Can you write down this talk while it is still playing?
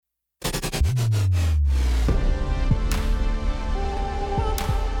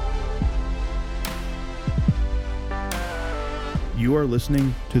You are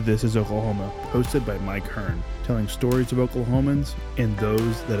listening to This is Oklahoma, hosted by Mike Hearn, telling stories of Oklahomans and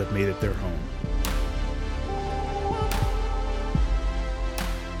those that have made it their home.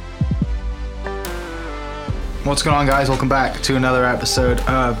 What's going on, guys? Welcome back to another episode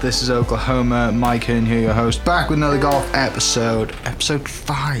of This is Oklahoma. Mike Hearn here, your host, back with another golf episode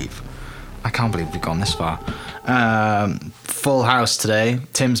 5. I can't believe we've gone this far. Full house today.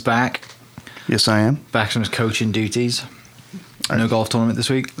 Tim's back. Yes, I am. Back from his coaching duties. No golf tournament this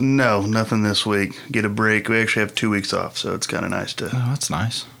week? No, nothing this week. Get a break. We actually have 2 weeks off, so it's kind of nice Oh, that's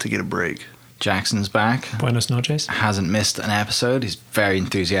nice. to get a break. Jackson's back. Buenos noches. Hasn't missed an episode. He's very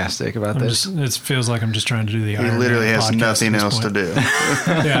enthusiastic about this. It feels like I'm just trying to do the He Iron literally Man has podcast nothing at this else to point. do.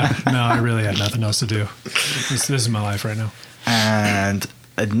 Yeah, no, I really had nothing else to do. This is my life right now. And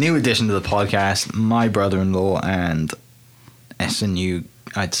a new addition to the podcast, my brother-in-law and SNU,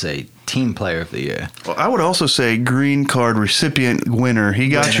 I'd say, team player of the year. Well, I would also say green card recipient winner. He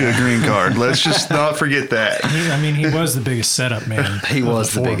got you a green card. Let's just not forget that. He was the biggest setup man. He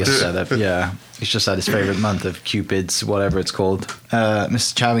was the before. biggest setup, yeah. He's just had his favorite month of Cupid's, whatever it's called.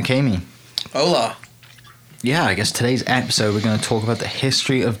 Mr. Chad McCamey. Hola. Yeah, I guess today's episode we're going to talk about the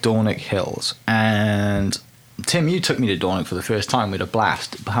history of Dornoch Hills. And Tim, you took me to Dornoch for the first time. We had a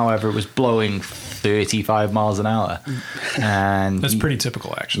blast. However, it was blowing 35 miles an hour. And That's pretty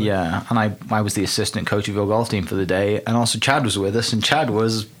typical, actually. Yeah, and I was the assistant coach of your golf team for the day. And also Chad was with us, and Chad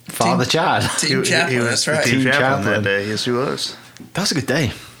was Father Chad. Team chaplain, He was that's the right. team Team chaplain chaplain. that day. Yes, he was. That was a good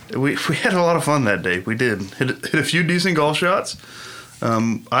day. We had a lot of fun that day. We did. Hit a few decent golf shots.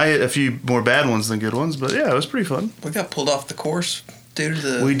 I hit a few more bad ones than good ones, but yeah, it was pretty fun. We got pulled off the course due to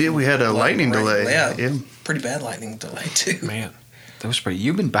the... We did. We had a lightning delay. Yeah, pretty bad lightning delay, too. Man. That was pretty.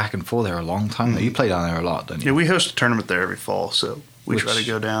 You've been back and forth there a long time. You play down there a lot, don't you? Yeah, we host a tournament there every fall, so we Which- try to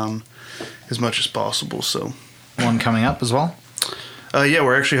go down as much as possible. So, One coming up as well. yeah,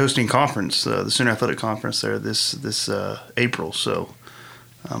 we're actually hosting a conference, the Sooner Athletic Conference there this April. So,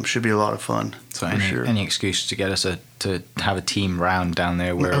 should be a lot of fun So for sure. any excuse to get us to have a team round down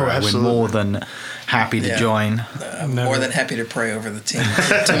there, we're absolutely. more than happy to Yeah. join. I'm Never. more than happy to pray over the team to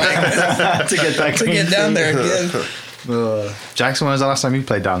get that to get down there again. Jackson, when was the last time you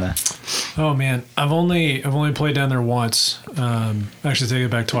played down there? Oh man, I've only played down there once. Actually, take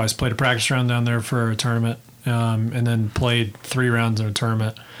it back twice. Played a practice round down there for a tournament, and then played 3 rounds in a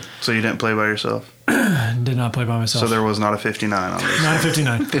tournament. So you didn't play by yourself. Did not play by myself. So there was not a 59 on this. Not a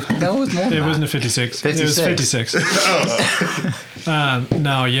 59. That was more than It that. wasn't a 56. 56. It was 56.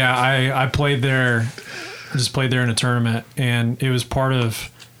 No, yeah, I played there. Just played there in a tournament, and it was part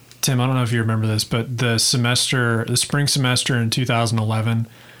of. Tim, I don't know if you remember this, but the spring semester in 2011,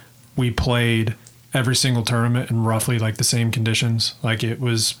 we played every single tournament in roughly like the same conditions. Like it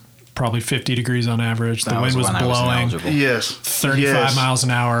was probably 50 degrees on average. The wind was when I was blowing ineligible. Yes. 35 Yes. miles an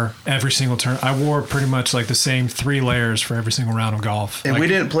hour every single turn. I wore pretty much like the same 3 layers for every single round of golf. And Like, we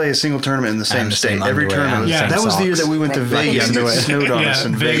didn't play a single tournament in the same the state. same Every underwear tournament. and the same that was the year socks. that we went to Vegas and it snowed on us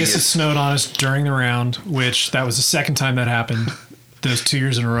in Vegas. It Vegas. snowed on us during the round, which that was the second time that happened those 2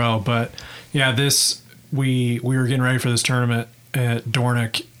 years in a row. But yeah, we were getting ready for this tournament at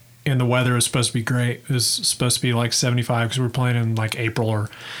Dornoch, and the weather was supposed to be great. It was supposed to be like 75 because we were playing in like April or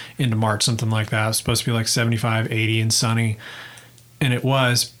into March, something like that. It was supposed to be like 75, 80 and sunny. And it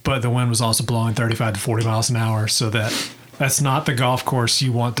was, but the wind was also blowing 35 to 40 miles an hour. So that's not the golf course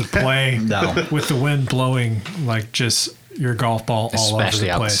you want to play No. with the wind blowing like just your golf ball all over Especially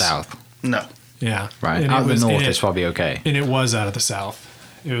the out the place. south. No. Yeah. Right. And Out it of the was- north, and it's probably okay. And it was out of the south.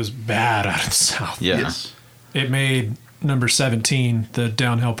 It was bad out of the south. Yeah. Yes. It made number 17, the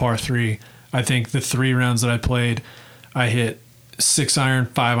downhill par 3. I think the 3 rounds that I played, I hit 6 iron,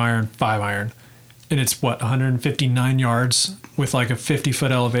 5 iron, 5 iron. And it's 159 yards with like a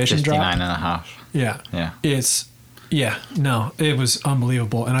 50-foot elevation 59 drop. and a half. Yeah. Yeah. It was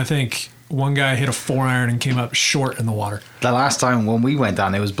unbelievable. And I think one guy hit a 4 iron and came up short in the water. The last time when we went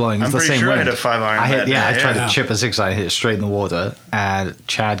down, it was blowing. It was I'm the pretty same sure I wind. hit a 5 iron I hit, that yeah, I day, tried yeah. to chip a 6 iron, hit it straight in the water, and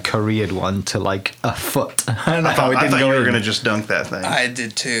Chad careered one to like a foot. I don't know how it I didn't thought go you were in. going to just dunk that thing. I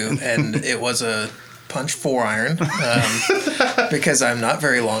did too, and it was a punch 4 iron because I'm not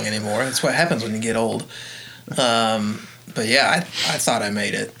very long anymore. That's what happens when you get old. But yeah, I thought I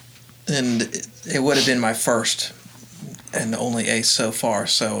made it, and it would have been my first and only ace so far.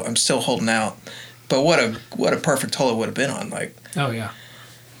 So I'm still holding out. But what a perfect hole it would have been on. Like, Oh, yeah.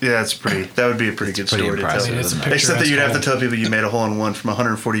 Yeah, that's pretty. That would be a pretty good pretty story to tell. impressive, It's a isn't it? Except that you'd have to picturesque tell people you made a hole in one from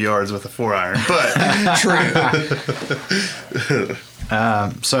 140 yards with a 4 iron. But true.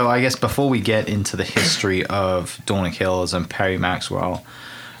 So I guess before we get into the history of Dornoch Hills and Perry Maxwell,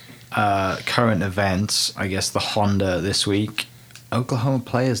 current events, I guess the Honda this week Oklahoma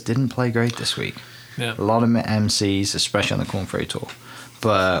players didn't play great this week. Yeah. A lot of MCs, especially on the Corn Ferry Tour.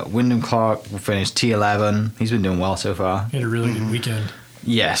 But Wyndham Clark finished T11. He's been doing well so far. He had a really good weekend.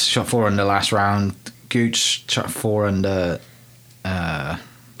 Yes, shot 4 under last round. Gooch shot 4 under.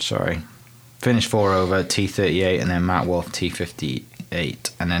 Finished 4 over T38, and then Matt Wolf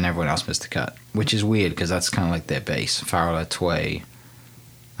T58, and then everyone else missed the cut, which is weird because that's kind of like their base. Fowler, Tway,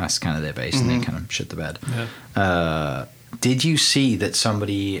 that's kind of their base, and they kind of shit the bed. Yeah. Did you see that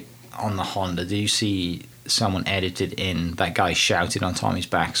somebody on the Honda? Did you see someone edited in that guy shouted on Tommy's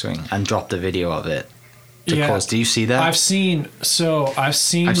backswing and dropped a video of it? Because do you see that? I've seen two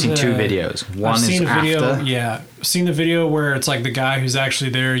videos. One is after. Yeah, I've seen the video where it's like the guy who's actually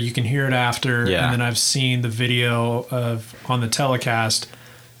there. You can hear it after, Yeah. and then I've seen the video of on the telecast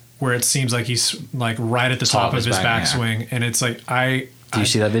where it seems like he's like right at the top of his backswing, and it's like Do you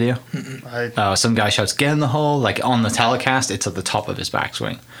see that video? I, Some guy shouts, "Get in the hole!" Like on the telecast, it's at the top of his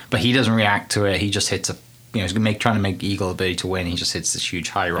backswing, but he doesn't react to it. He just hits he's trying to make eagle ability to win. He just hits this huge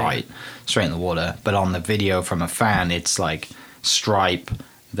high right straight in the water. But on the video from a fan, it's like stripe.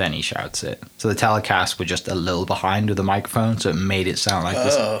 Then he shouts it. So the telecasts were just a little behind with the microphone, so it made it sound like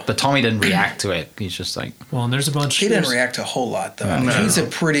this. But Tommy didn't react to it. He's just like, well, and there's a bunch. He didn't react a whole lot though. I mean, he's a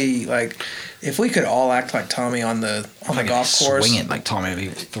pretty like. If we could all act like Tommy on the golf course, swing it like Tommy, I'd be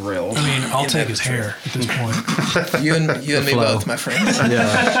thrilled. I mean, I'll take his hair at this point. you and me flow. both, my friends.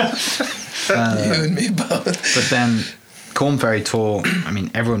 Yeah. You and me both. But then Corn Ferry Tour, I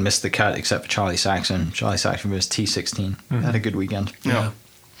mean, everyone missed the cut except for Charlie Saxon. Charlie Saxon was T16. Had a good weekend. yeah.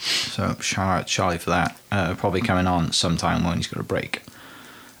 So shout out to Charlie for that. Probably coming on sometime when he's got a break.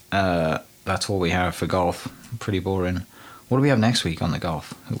 That's all we have for golf. Pretty boring. What do we have next week on the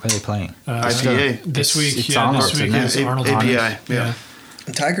golf? Where are they playing? IPA. This week, It's Arnold, this week isn't it? is Arnold. API, Thomas. yeah.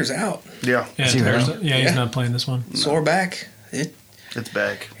 And Tiger's out. Yeah. Yeah, Is he really? He's Yeah. not playing this one. Sore back. It's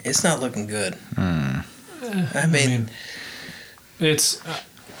back. It's not looking good. I I mean, mean, it's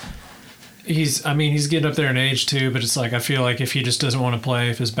he's getting up there in age too, but it's like I feel like if he just doesn't want to play,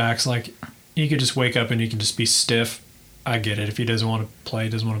 if his back's like, he could just wake up and he can just be stiff. I get it. If he doesn't want to play, he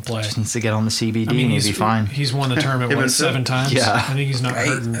doesn't want to play. Just needs to get on the CBD I mean, and he'll be fine. He's won the tournament Him what, and Phil? 7 times. Yeah. I think he's not 8.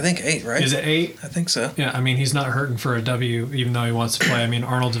 hurting. I think 8, right? Is it 8? I think so. Yeah, I mean, he's not hurting for a W, even though he wants to play. I mean,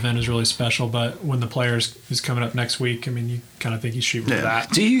 Arnold's event is really special, but when the Players is coming up next week, I mean, you kind of think he's shooting for Yeah. that.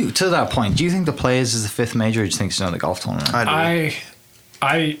 Do you, to that point, do you think the Players is the 5th major or do you think it's another golf tournament?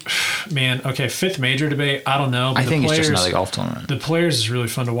 Man, okay, 5th major debate, I don't know. But I think the it's Players, just another golf tournament. The Players is really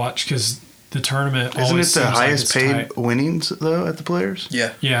fun to watch because the tournament Isn't it always the seems like highest it's paid tight. winnings though at the Players?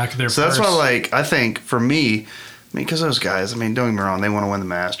 Yeah. Yeah, their So that's purse. why, I think for me, I mean, because those guys, I mean, don't get me wrong, they want to win the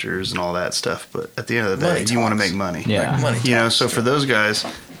Masters and all that stuff, but at the end of the day, Money you want to talks. make money. Yeah. Like money talks. So for those guys,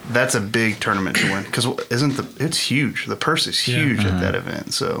 that's a big tournament to win because it's huge. The purse is Yeah. huge at that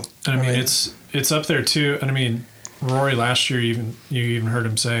event. So And I mean, Right. it's up there too. And I mean, Rory last year, you even heard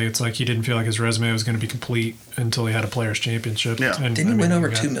him say it's like he didn't feel like his resume was going to be complete until he had a Players Championship. Yeah. And, Didn't he I win mean, over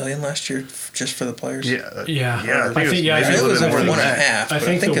got- $2 million last year just for the Players? yeah, Yeah. I think it was, I think maybe a it was little bit over more than 1.5. that. I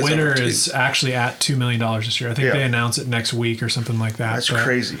think the it's over winner 2. is actually at $2 million this year. I think Yeah. they announce it next week or something like that. That's but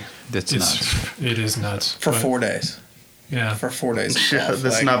crazy. That's nuts. It is nuts. For But, 4 days. Yeah. For 4 days. of Yeah, golf.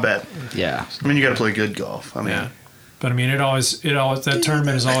 that's Like, not bad. Yeah. I mean, you got to play good golf. I mean, Yeah. But I mean, it always that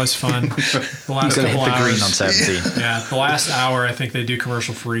tournament is always fun. The last He's going to couple hit the green hours. on 17. Yeah, the last hour I think they do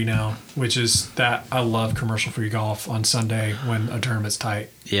commercial free now, which is that I love commercial free golf on Sunday when a tournament's tight.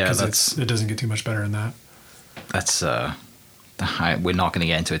 Yeah, 'Cause that's- it doesn't get too much better than that. That's we're not going to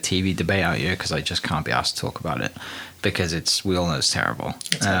get into a TV debate out here because I just can't be asked to talk about it because we all know it's terrible.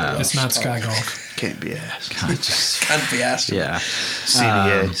 It's not Sky Golf. can't be asked. I just, Can't be asked. yeah.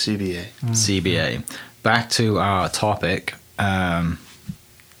 CBA. CBA. Back to our topic.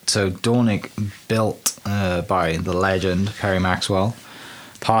 So Dornick built by the legend Perry Maxwell.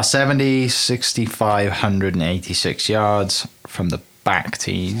 Par 70, 6,586 yards from the back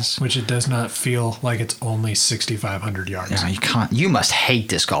tees. Which it does not feel like it's only 6,500 yards. Yeah, you must hate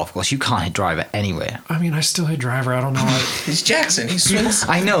this golf course. You can't hit driver anywhere. I mean, I still hit driver. I don't know. He's Jackson. He swings.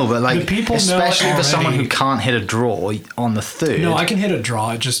 I know, but like, The people know especially it for someone already. who can't hit a draw on the third. No, I can hit a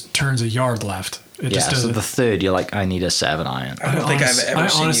draw. It just turns a yard left. It Yeah, just so doesn't. the third, you're like, I need a 7 iron. I don't think I've ever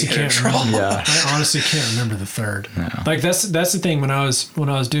seen honestly you hit a can't draw. remember. Yeah. I honestly can't remember the third. Like that's the thing. When I was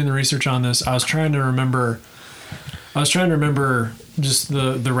doing the research on this, I was trying to remember just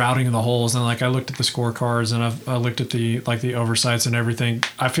the routing of the holes, and like I looked at the scorecards and I looked at the oversights and everything.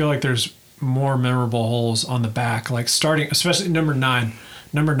 I feel like there's more memorable holes on the back, like starting, especially number 9.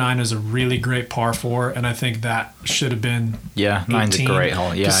 Number 9 is a really great par 4, and I think that should have been Yeah, 9's a 18. great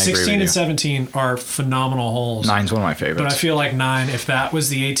hole. Yeah, 'Cause I agree 16 with and you. 17 are phenomenal holes. 9's one of my favorites. But I feel like 9, if that was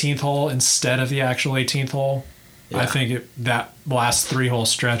the 18th hole instead of the actual 18th hole, I Yeah. think that last 3-hole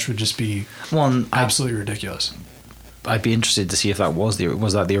stretch would just be One, absolutely ridiculous. I'd be interested to see if that was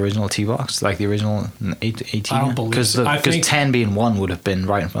that the original tee box, like the original 18. I don't believe so. I Because think- 10 being 1 would have been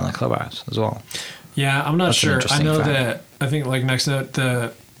right in front of the clubhouse as well. Yeah, I'm not That's an sure. I interesting know fact. that, I think like next note,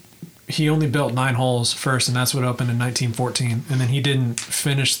 he only built 9 holes first, and that's what opened in 1914. And then he didn't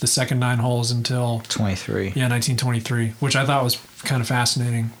finish the second 9 holes until 23. 1923, which I thought was kind of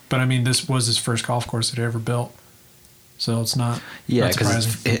fascinating. But I mean, this was his first golf course that he ever built, so it's not Yeah, not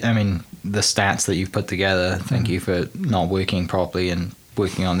surprising. because I mean the stats that you've put together. Thank you for not working properly and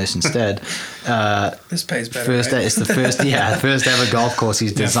working on this instead. This pays better. First, right? it's the first, first ever golf course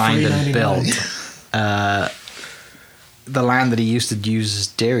he's designed and built. $3.99. The land that he used to use as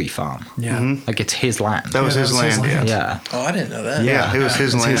dairy farm. Yeah. Like it's his land. That was Yeah, his that was his land. land. Yeah. Yeah, Oh, I didn't know that. Yeah, it was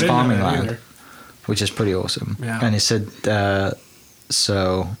his it's land. his I didn't know farming that land, either. which is pretty awesome. Yeah. And he said,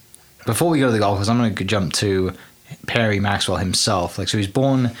 so before we go to the golf course, I'm going to jump to Perry Maxwell himself. Like, so he was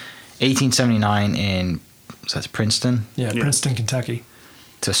born 1879 in, so that's Princeton, Yeah, Yeah. Princeton, Kentucky.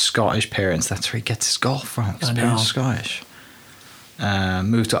 to Scottish parents. That's where he gets his golf from. His I know. parents are Scottish.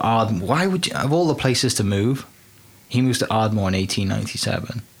 Moved to Ardmore. Why would you, of all the places to move, he moves to Ardmore in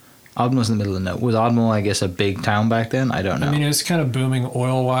 1897. Ardmore's in the middle of nowhere. Was Ardmore, I guess, a big town back then? I don't know. I mean, it was kind of booming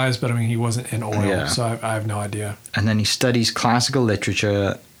oil-wise, but I mean, he wasn't in oil, Yeah. so I have no idea. And then he studies classical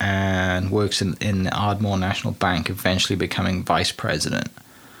literature and works in the Ardmore National Bank, eventually becoming vice president.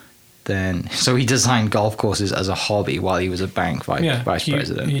 So he designed golf courses as a hobby while he was a bank vice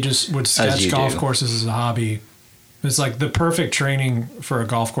president. He just would sketch you golf do. courses as a hobby. It's like the perfect training for a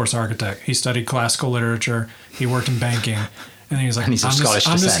golf course architect. He studied classical literature. He worked in banking, and then he's like, And he's of Scottish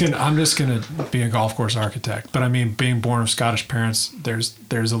descent. I'm just gonna be a golf course architect. But I mean, being born of Scottish parents, there's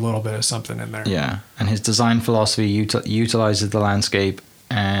a little bit of something in there. Yeah, and his design philosophy utilizes the landscape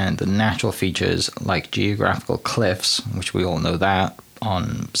and the natural features like geographical cliffs, which we all know that,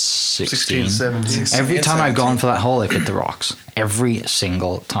 on 16. 17. Every and time I've 17. gone for that hole, I've hit the rocks. Every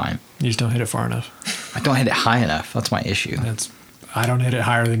single time. You just don't hit it far enough. I don't hit it high enough. That's my issue. I don't hit it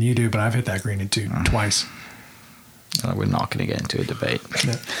higher than you do, but I've hit that green twice. We're not going to get into a debate.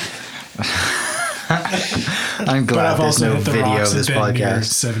 Yeah. I'm But glad I've there's also no hit the video rocks of this and been near podcast.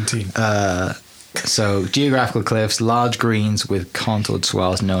 17. So, geographical cliffs, large greens with contoured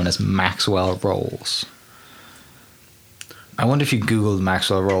swells known as Maxwell Rolls. I wonder if you Googled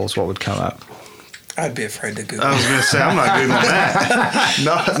Maxwell Rolls, what would come up? I'd be afraid to Google. I was gonna say I'm not googling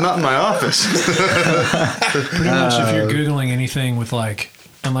that. not in my office. Pretty much, if you're Googling anything with like,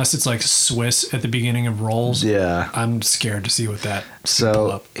 unless it's like Swiss at the beginning of rolls, Yeah. I'm scared to see what that pull So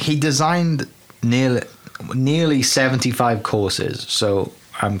up. he designed nearly 75 courses. So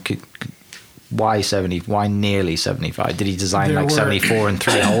why 70? Why nearly 75? Did he design There like were- 74 and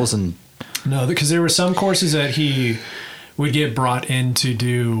 3 holes? And No, because there were some courses that he would get brought in to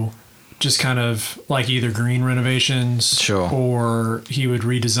do just kind of like either green renovations, Sure. or he would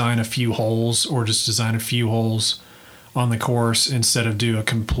redesign a few holes, or just design a few holes on the course instead of do a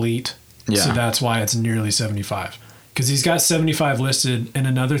complete. Yeah. So that's why it's nearly 75. Because he's got 75 listed, and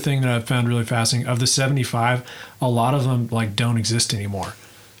another thing that I've found really fascinating, of the 75, a lot of them like don't exist anymore,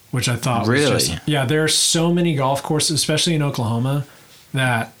 which I thought Really? was just, yeah, there are so many golf courses, especially in Oklahoma,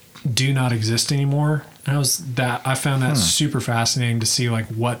 that do not exist anymore. And I found that super fascinating to see like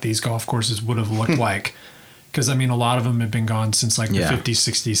what these golf courses would have looked like. Because I mean, a lot of them have been gone since like the Yeah. 50s,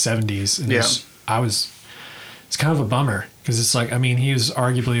 60s, 70s. And Yeah. it's kind of a bummer, because it's like, I mean, he is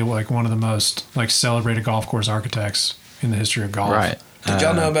arguably like one of the most like celebrated golf course architects in the history of golf. right. Did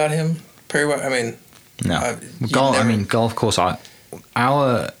y'all know about him? Perry, I mean, No. you've Golf, I never- mean, golf course,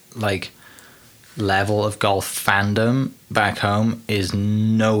 our like level of golf fandom back home is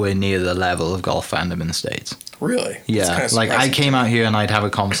nowhere near the level of golf fandom in the States. really? It's Yeah, kinda like I surprising. came out here and I'd have a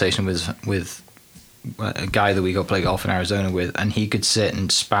conversation with a guy that we go play golf in Arizona with, and he could sit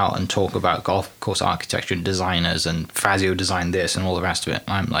and spout and talk about golf course architecture and designers and Fazio designed this and all the rest of it.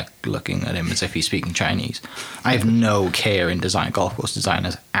 I'm like looking at him as if he's speaking Chinese. I have no care in golf course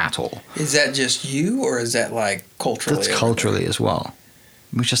designers at all. Is that just you, or is that like culturally? That's over culturally as well.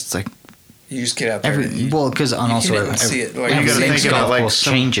 We just like there? You just get out there. and you- because and you also can even see it, like, you gotta think golf about, like, course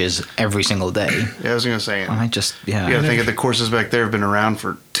some- changes every single day. Yeah, I was gonna say. And I just You got to yeah. think of the courses back there have been around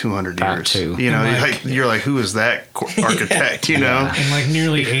for 200 That years. too. You know, And like- you're like, who is that architect? You know, And like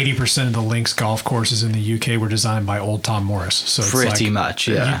nearly 80% of the links golf courses in the UK were designed by old Tom Morris. So it's Pretty like, much,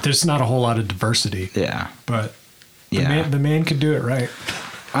 yeah. There's not a whole lot of diversity, Yeah. but Yeah. The man could do it right.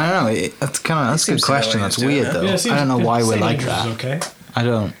 I don't know. That's a good seems to know question. what That's he's doing, weird huh? though. Yeah, it seems- I don't know why we're St. like Andrews that. is okay.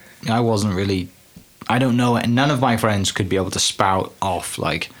 I wasn't really. I don't know. None of my friends could be able to spout off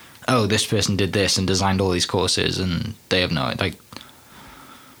like, oh, this person did this and designed all these courses, and they have no like.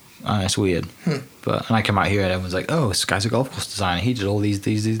 It's weird. But and I come out here and everyone's like, oh, this guy's a golf course designer. He did all these,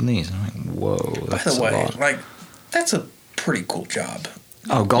 and I'm like, whoa, By that's the a way, lot. like that's a pretty cool job.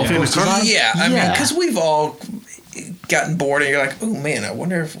 Oh, golf Yeah. course design. Yeah, I mean, because we've all gotten bored, and you're like, oh man, I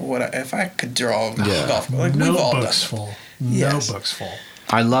wonder if I could draw Yeah. golf. Like we've all done Notebooks it. full. Yes. Notebooks full.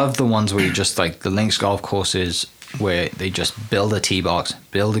 I love the ones where you just like the links golf courses where they just build a tee box,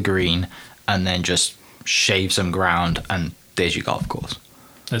 build a green, and then just shave some ground, and there's your golf course.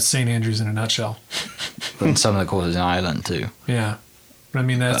 That's St. Andrews in a nutshell. But some of the courses in Ireland too. Yeah. But I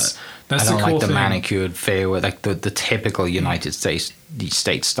mean, that's I the don't cool like the thing. manicured fairway, like the typical United States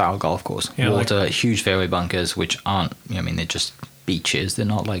style golf course. Yeah, like- Water, huge fairway bunkers, which aren't. I mean, they're just beaches. They're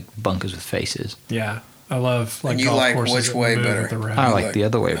not like bunkers with faces. Yeah. I love like And you golf like courses which that way move better? with the round. I You like like the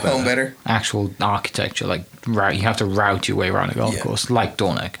other way better. home better? Actual architecture, like route. You have to route your way around a golf Yeah. course, like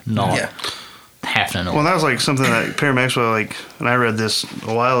Dornoch, not Yeah. Hefner. Well, that was like something that Perry Maxwell, like, and I read this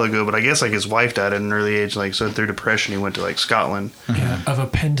a while ago, but I guess like his wife died at an early age, like, so through depression, he went to like Scotland. Yeah, of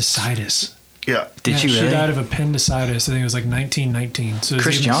appendicitis. Yeah. Did Yeah, you she really? died of appendicitis. I think it was like 1919. So it was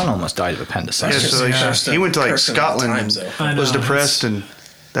Cristiano even- almost died of Yeah, appendicitis. so like, Yeah. he went to like Kirsten Scotland times, and though. I was know, depressed, and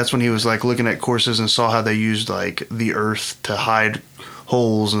that's when he was like looking at courses and saw how they used like the earth to hide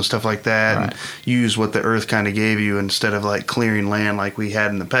holes and stuff like that, Right. and use what the earth kind of gave you instead of like clearing land like we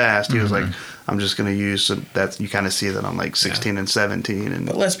had in the past. He was like, I'm just going to use, so that you kind of see that on like 16 and 17, and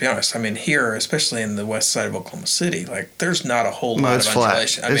But let's be honest. I mean, here, especially in the west side of Oklahoma City, like there's not a whole No, lot it's of flat.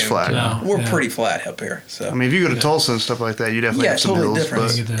 undulation. I It's mean, flat. No, We're yeah. pretty flat up here. So I mean, if you go to Tulsa and stuff like that, you definitely yeah, have some totally hills. different.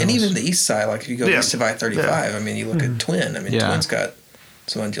 But You get the And hills. even the east side, like if you go Yeah. east of I-35, I mean, you look at Twin. I mean, Yeah. Twin's got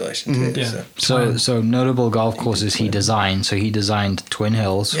some undulation too. Yeah. So. So notable golf courses he designed. So he designed Twin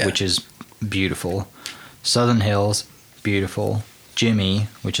Hills, Yeah. which is beautiful. Southern Hills, beautiful. Jimmy,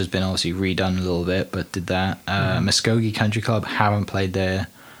 which has been obviously redone a little bit, but did that. Muskogee Country Club, haven't played there.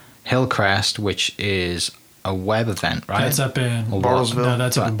 Hillcrest, which is a web event, right? That's up in Or what? Bartlesville. No,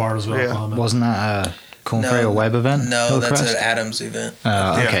 that's up in Bartlesville, Yeah. Oklahoma. Wasn't that a Corn Ferry or web event? No, that's Hillcrest? an Adams event.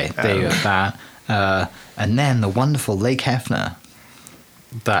 Okay, Yeah, there you go. That. And then the wonderful Lake Hefner.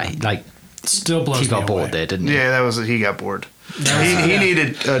 That like Still blows he me got bored away. there, didn't he? yeah, that was he got bored. He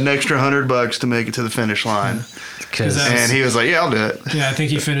needed an extra $100 to make it to the finish line, Because that- and he was like, "Yeah, I'll do it." Yeah, I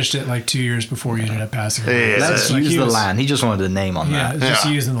think he finished it like 2 years before he ended up passing. Yeah, away. yeah, let's yeah. Like, use he the was- land. He just wanted a name on Yeah, that. just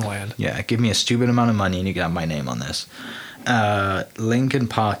Yeah. using the land. Yeah, give me a stupid amount of money and you can have my name on this. Lincoln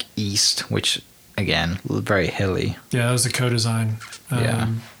Park East, which again, very hilly. Yeah, that was the co-design Yeah.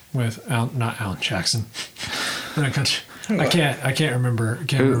 with not Alan Jackson. I can't remember. I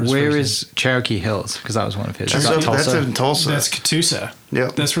can't remember his Where first is Cherokee Hills? Because that was one of his. That's, Is that up, that's Tulsa? in Tulsa. name. That's Catoosa.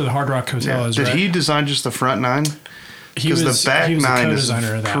 Yep. That's where the Hard Rock Hotel Yeah. is. Did right? he design just the front nine? He Because was the back he was nine the is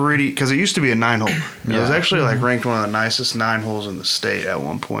co-designer of that. pretty. Because it used to be a 9-hole. It was Yeah. actually like ranked one of the nicest 9 holes in the state at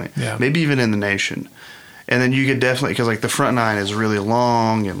one point. Yeah. Maybe even in the nation. And then you could definitely, because like the front 9 is really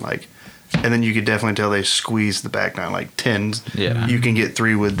long and like, and then you could definitely tell they squeeze the back 9 like 10s. Yeah. You can get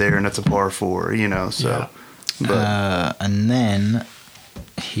 3 wood there, and that's a par 4. You know, so. Yeah. But And then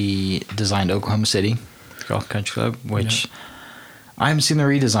he designed Oklahoma City Golf Country Club, which I haven't seen the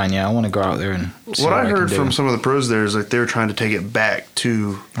redesign yet. I want to go out there and see what I can heard do. from some of the pros there is like they were trying to take it back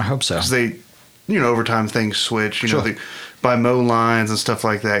to. I hope so. Because they, over time things switch. You Sure. know, by mow lines and stuff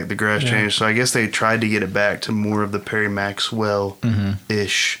like that, the grass Yeah. changed. So I guess they tried to get it back to more of the Perry Maxwell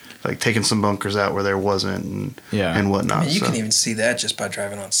ish, like taking some bunkers out where there wasn't, and Yeah. and I whatnot. mean, you so. can even see that just by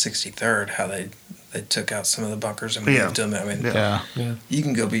driving on 63rd, how they took out some of the bunkers and moved Yeah. them. I mean, Yeah. Yeah. you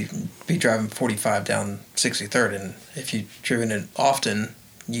can go be driving 45 down 63rd, and if you've driven it often,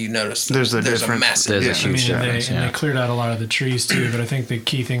 you notice that There's a a difference. massive There's a Yeah. I mean, huge and difference. they cleared out a lot of the trees too, but I think the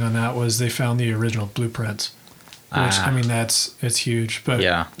key thing on that was they found the original blueprints, which I mean it's huge. But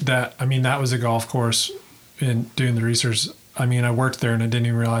Yeah. that was a golf course. In doing the research, I mean, I worked there and I didn't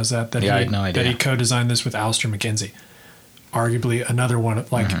even realize that Yeah, I had no idea. that he co-designed this with Alistair McKenzie, arguably another one of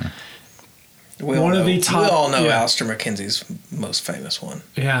like We one all of know, the top- We all know yeah. Alistair McKenzie's most famous one.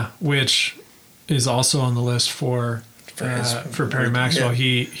 yeah, which is also on the list for Perry Maxwell.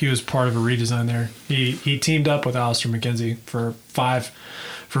 Yeah. He was part of a redesign there. He teamed up with Alistair McKenzie for five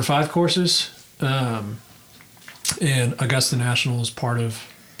courses. And Augusta National is part of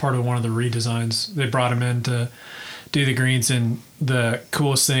one of the redesigns. They brought him in to do the greens, and the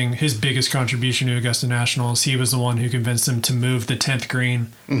coolest thing, his biggest contribution to Augusta National is he was the one who convinced them to move the 10th green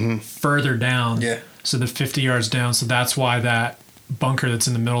further down Yeah. So the 50 yards down. So that's why that bunker that's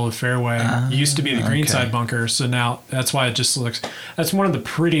in the middle of the fairway used to be the greenside bunker. So now that's why it just looks. That's one of the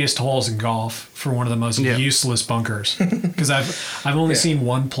prettiest holes in golf for one of the most useless bunkers. Because I've only seen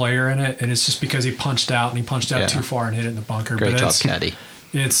one player in it, and it's just because he punched out too far and hit it in the bunker. Great but job, caddy.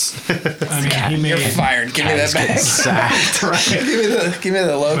 It's. I mean, he made. You're fired. Give me that back. Sacked. Give me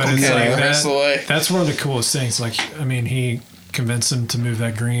the local But it's caddy like the rest of the way. that's one of the coolest things. Like, I mean, he convinced him to move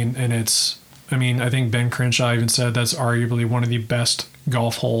that green, and it's. I mean, I think Ben Crenshaw even said that's arguably one of the best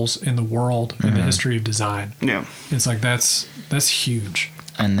golf holes in the world in the history of design. Yeah. It's like that's huge.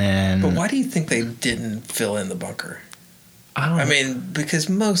 And then But why do you think they didn't fill in the bunker? I mean, because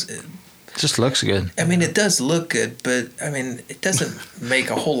it just looks good. I mean, it does look good, but I mean, it doesn't make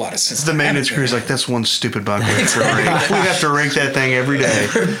a whole lot of sense. The maintenance crew's like, that's one stupid bunker. We have to rake that thing every day.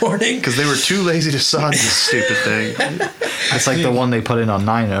 every morning. Because they were too lazy to sod this stupid thing. It's like the one they put in on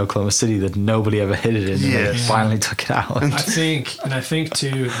 9 in Oklahoma City that nobody ever hit it in. And they Yes. finally took it out. I think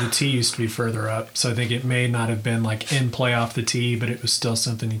too, the tee used to be further up, so I think it may not have been like in play off the tee, but it was still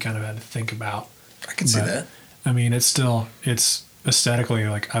something you kind of had to think about. I can see But, that. I mean, it's aesthetically,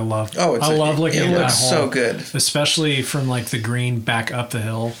 like I love Oh, I love looking it at that looks hole, so good. especially from like the green back up the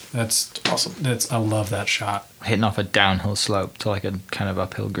hill. That's Awesome. I love that shot. Hitting off a downhill slope to like a kind of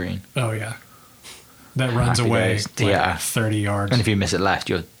uphill green. Oh yeah, that runs Happy away days. like Yeah. 30 yards. And if you miss it left,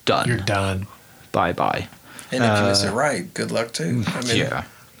 you're done. You're done. Bye-bye. And if you miss it right, good luck too. I mean, Yeah.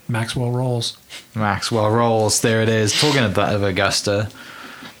 Maxwell rolls. Maxwell rolls. There it is. Talking of Augusta,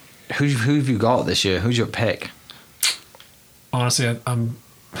 who have you got this year? Who's your pick? Honestly,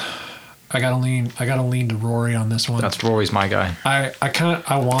 I gotta lean to Rory on this one. That's Rory's my guy. I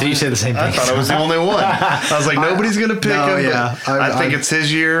want. Did you say the same thing? I thought I was the only one. I was like, nobody's going to pick No, him. yeah. But I think it's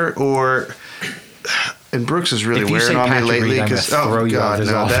his year or... And Brooks is really If you wearing say on me Patrick lately Reed, I'm because gonna throw you off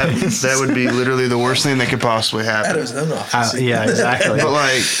his office. that would be literally the worst thing that could possibly happen. Adam's own office. Yeah, exactly. But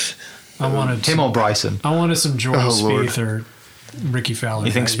like, I wanted Him or Bryson? I wanted some Jordan Oh, Lord. Spieth or Ricky Fowler.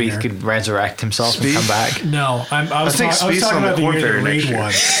 You think that Spieth year. could resurrect himself and Spieth? come back? No, I was think talking Spieth's on the about the Corn year Ferry that next Reed year.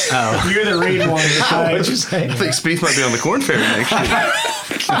 won. Oh. The year that Reed won. What'd you say? I think Spieth might be on the Corn Ferry next year.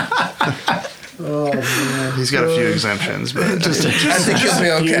 He's got a few exemptions, but I think he'll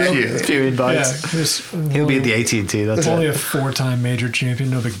be okay. few. Few Yeah, invites. He'll be at the AT&T. That's only a it. 4-time major champion,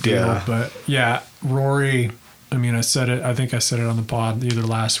 no big deal. Yeah. But yeah, Rory. I mean, I said it. I think I said it on the pod either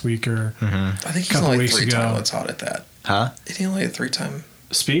last week or I think he's Couple only weeks 3 ago. times. Let's hot at that. Huh? Is he only a 3-time?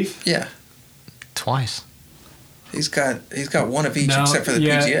 Spieth. Yeah. Twice. He's got one of each No, except for the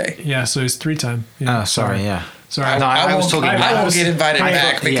yeah, PGA. Yeah, so he's 3-time. Yeah, Oh, sorry. Yeah. Sorry. No, I was talking. I won't get invited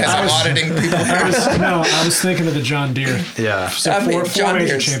back because yeah. I'm auditing people. I was thinking of the John Deere. Yeah. So I mean, four John major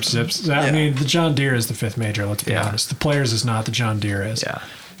Deere's- championships. yeah. I mean, the John Deere is the 5th major. Let's be Yeah. honest. The Players is not. The John Deere is. Yeah.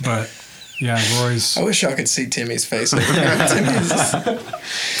 But yeah, Rory's. I wish y'all could see Timmy's face. And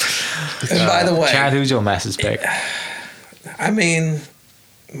by the way, Chad, who's your Masters pick? I mean,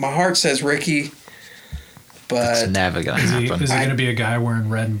 my heart says Ricky, It's but never gonna Is he happen. going to be a guy wearing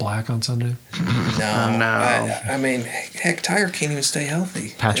red and black on Sunday? no. No. I mean, heck, Tiger can't even stay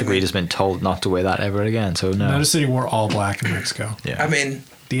healthy. Patrick Reed has been told not to wear that ever again, so no. Notice that he wore all black in Mexico. Yeah. I mean,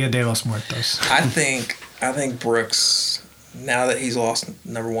 Dia de los Muertos. I think Brooks, now that he's lost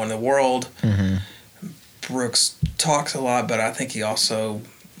number 1 in the world, Mm-hmm. Brooks talks a lot, but I think he also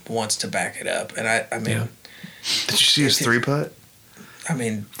wants to back it up. And I mean, Yeah. Did you see his 3-putt? I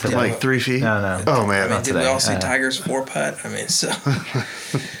mean, From like 3 feet? No. Oh, I man. mean, did we today. all see Tiger's 4-putt? I mean,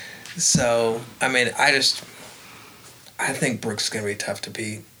 so I mean, I think Brooks is going to be tough to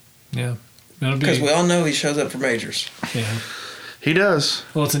beat Yeah. It'll be. because we all know he shows up for majors. Yeah. He does.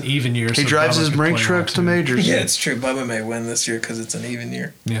 Well, it's an even year. He so drives Bubba his could rink play trucks to well, too. majors. Yeah, it's true. Bubba may win this year because it's an even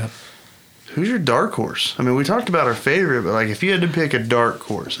year. Yeah. Who's your dark horse? I mean, we talked about our favorite, but like, if you had to pick a dark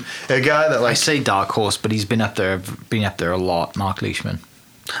horse, a guy that I like, say dark horse, but he's been up there a lot. Mark Leishman.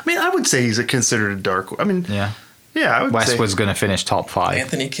 I mean, I would say he's considered a dark horse. I mean, Yeah. yeah, I would Westwood's going to finish top 5.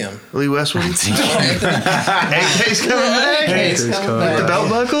 Anthony Kim. say Lee Westwood. Anthony AK's coming back. Kim's coming With the back. belt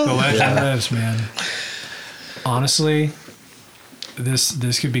buckle. The legend lives, man. Honestly,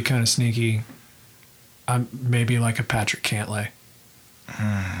 this could be kind of sneaky. Maybe like a Patrick Cantlay.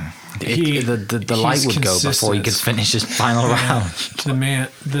 The light he's would go before he could consistent. finish his final round. The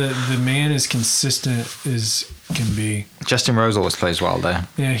man is consistent as can be. Justin Rose always plays well there.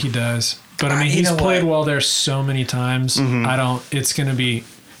 Yeah, he does. But I mean, You he's know played what? well there so many times. It's going to be,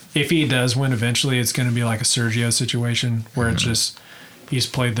 if he does win eventually, it's going to be like a Sergio situation where it's just, he's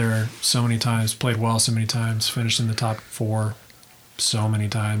played there so many times, played well so many times, finished in the top 4 so many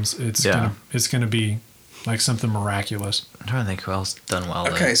times. It's Yeah. gonna be like something miraculous. I'm trying to think who else done well.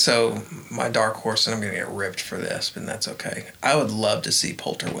 there. Okay, so my dark horse, and I'm going to get ripped for this, but that's okay. I would love to see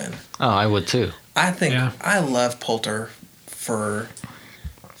Poulter win. Oh, I would too. I think Yeah. I love Poulter for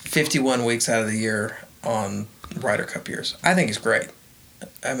 51 weeks out of the year on Ryder Cup years. I think he's great.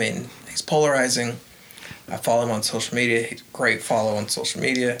 I mean, he's polarizing. I follow him on social media. He's a great follow on social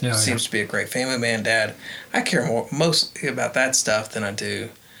media. Yeah, Seems to be a great family man, dad. I care mostly about that stuff than I do,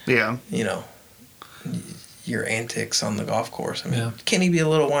 Yeah. you know, your antics on the golf course. I mean, Yeah. can he be a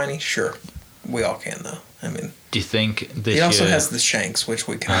little whiny? Sure. We all can, though. I mean, Do you think this he also year? has the shanks, which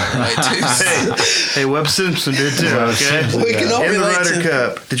we can all relate to. Hey, Webb Simpson did too. Okay. We can all In the relate Ryder to.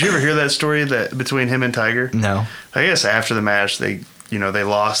 Cup, did you ever hear that story that between him and Tiger? No. I guess after the match, they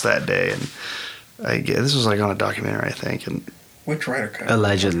lost that day, and I guess this was like on a documentary, I think, and Which Ryder Cup?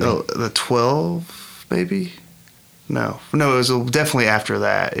 Allegedly. the 12 maybe. No, it was definitely after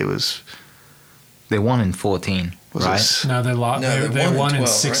that. It was. They won in 14, Was right? it- No, they lost. No, they won in 12, right?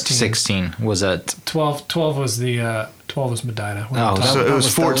 16. 16 was at. 12 was the 12 was Medina. Oh, so So it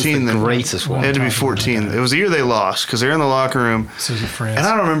was 14. the then greatest It one. had to be 14. It was the year they lost because they're in the locker room. Susie France. And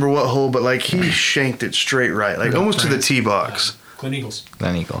I don't remember what hole, but like he shanked it straight right, like Yeah, almost to the France. tee box. Glen Eagles.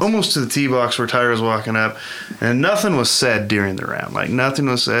 Then Eagles. Almost to the tee box where Tiger was walking up, and nothing was said during the round. Like nothing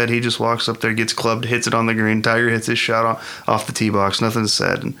was said. He just walks up there, gets clubbed, hits it on the green. Tiger hits his shot off the tee box. Nothing's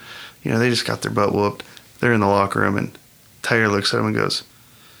said, and they just got their butt whooped. They're in the locker room, and Tiger looks at him and goes,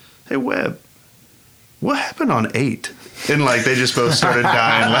 "Hey Webb, what happened on 8?" And like they just both started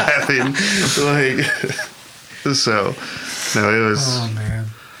dying laughing. Like so, no, it was. Oh man.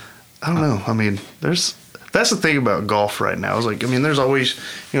 I don't know. I mean, that's the thing about golf right now. Is like, I mean, there's always,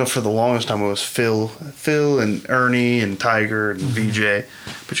 for the longest time it was Phil and Ernie and Tiger and VJ,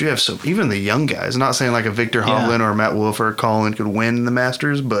 but you have even the young guys. Not saying like a Victor Hovland or a Matt Wolff or Colin could win the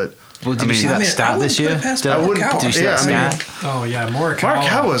Masters, but Well, did you see that stat this year? I wouldn't put- Did you see yeah, that I mean, stat? Oh yeah, Morikawa. Mark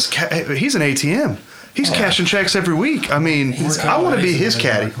Howell's he's an ATM. He's cashing checks every week. I mean, I want to be his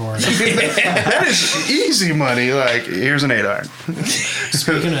caddy. That is easy money. Like, here's an 8-iron.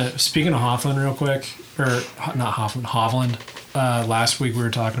 Speaking of Hovland, real quick, or not Hovland. Last week we were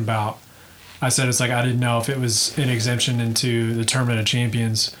talking about. I said it's like I didn't know if it was an exemption into the Tournament of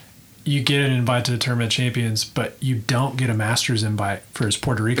Champions. You get an invite to the Tournament of Champions, but you don't get a Masters invite for his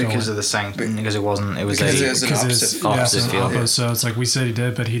Puerto Rico Because win. of the sanction. Because it wasn't. It was Because a. it was an opposite opposite an field. oppo, so it's like we said he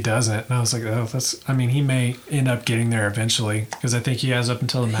did, but he doesn't. And I was like, oh, that's. I mean, he may end up getting there eventually because I think he has up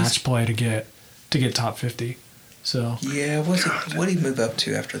until the match play to get top 50. So Yeah, what did he move up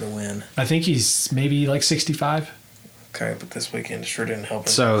to after the win? I think he's maybe like 65. Okay, but this weekend sure didn't help him.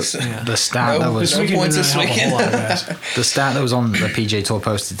 So Yeah. the stat No, that was This no weekend points didn't this help a weekend. whole lot of guys. the stat that was on the PGA Tour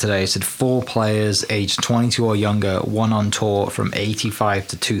posted today said 4 players aged 22 or younger won on tour from 85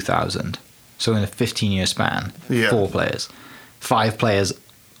 to 2000. So in a 15-year span, Yeah. 4 players. 5 players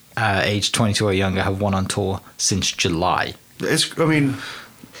aged 22 or younger have won on tour since July.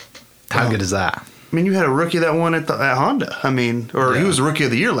 How good is that? I mean, you had a rookie that won at Honda. I mean, or he was the rookie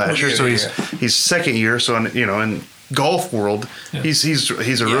of the year last year, so he's second year. So in golf world, Yeah. he's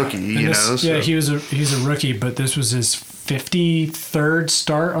a rookie. And So. he's a rookie, but this was his 53rd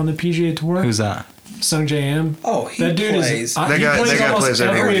start on the PGA Tour. Who's that? Sung J M. Oh, he that dude plays. That guy almost plays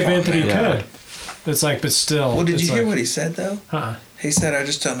every every event that he Yeah. could. It's like, but still. Well, did it's you hear like, what he said though? Uh-uh. He said, "I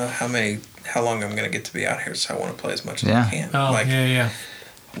just don't know how long I'm going to get to be out here, so I want to play as much as Yeah. I can." Oh like, yeah.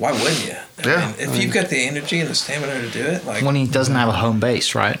 why wouldn't you? If you've got the energy and the stamina to do it, like When he doesn't have a home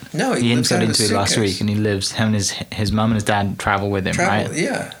base, right? No, he lives entered out of into a it last suitcase. week, and he lives. Him and his mum and his dad travel with him, travel, right?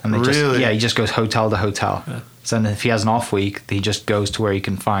 yeah. And they Really? he just goes hotel to hotel. So then if he has an off week, he just goes to where he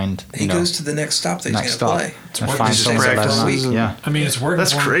can find. He goes to the next stop that he's next going to stop. play. And working. finds Just someone that practices loves him. and- Yeah. I mean, it's working.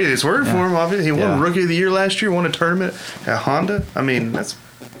 That's for him. crazy. It's working for him. Obviously, he won Yeah. Rookie of the Year last year. Won a tournament at Honda. I mean, that's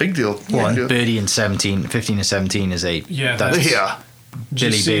a big deal. Well, Big and deal. birdie in 15 and 17 is a Yeah, that's Yeah.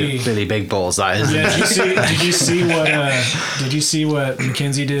 Did you see- Billy Big Balls. That is. Yeah, did you see what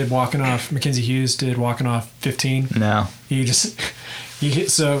Mackenzie did walking off? Mackenzie Hughes did walking off 15. No. He hit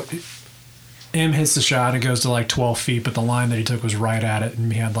so. M hits the shot. It goes to like 12 feet, but the line that he took was right at it,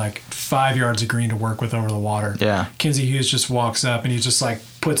 and he had like 5 yards of green to work with over the water. Yeah. Mackenzie Hughes just walks up and he just like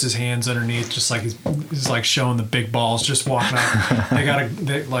puts his hands underneath, just like he's like showing the big balls, just walking up.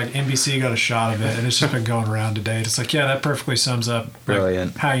 Like NBC got a shot of it, and it's just been going around today. It's like, yeah, that perfectly sums up like,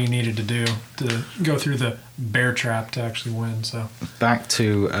 Brilliant. how you needed to do to go through the bear trap to actually win. So Back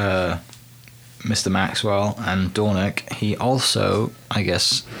to Mr. Maxwell and Dornick. He also, I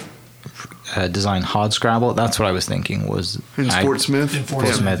guess, designed Hard Scrabble. That's what I was thinking was In Fort Smith. In Fort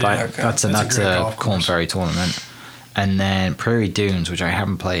Fort Smith. Yeah, Like, okay. that's That's a a great golf Corn course. Ferry tournament. And then Prairie Dunes, which I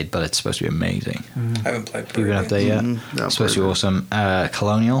haven't played, but it's supposed to be amazing. I haven't played. Have you been up there yet? No, It's supposed to be Prairie awesome.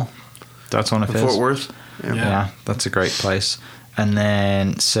 Colonial, that's one of his. Fort Worth. Yeah. Yeah, that's a great place. And then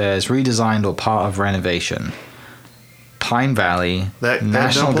it says redesigned or part of renovation. Pine Valley, That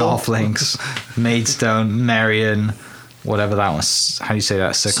National dump hole? Golf Links, Maidstone, Marion, whatever that was. How do you say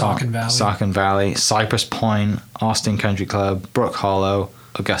that? Saucon Valley. Saucon Valley, Cypress Point, Austin Country Club, Brook Hollow,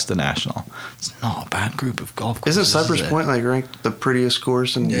 Augusta National. It's not a bad group of golf courses. Isn't Cypress is it? Point like ranked the prettiest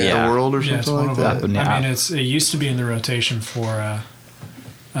course in Yeah. the world or Yeah, it's something one like of that? them. Yeah. I mean, it used to be in the rotation for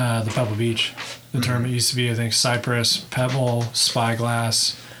the Pebble Beach. The tournament used to be, I think, Cypress, Pebble,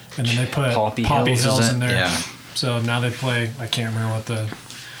 Spyglass, and then they put Poppy Poppy Hills, Hills is it? in there. Yeah. So now they play, I can't remember what the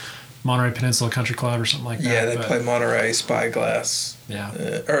Monterey Peninsula Country Club or something like that. Yeah, they but- play Monterey, Spyglass, Yeah.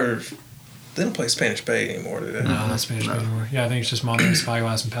 or they don't play Spanish Bay anymore, do they? No, not Spanish Bay anymore. Yeah, I think it's just Monterey,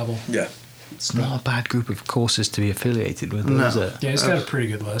 Spyglass, and Pebble. Yeah. It's not a bad group of courses to be affiliated with, No. is it? Yeah, he's got a pretty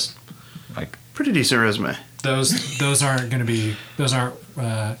good list. Like, Pretty decent resume. Those aren't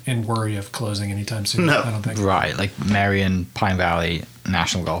in worry of closing anytime soon. No. I don't think. right, like Marion, Pine Valley,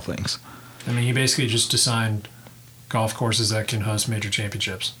 National Golf Links. I mean, he basically just designed golf courses that can host major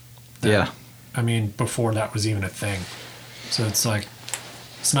championships. Yeah. I mean, before that was even a thing. So it's like,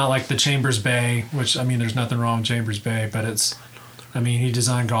 it's not like the Chambers Bay, which, I mean, there's nothing wrong with Chambers Bay, but he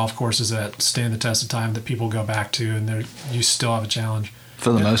designed golf courses that stand the test of time that people go back to, and you still have a challenge.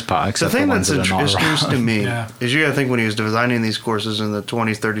 For the most part, The except thing the ones that's that are not interesting to around. me Yeah. is you got to think when he was designing these courses in the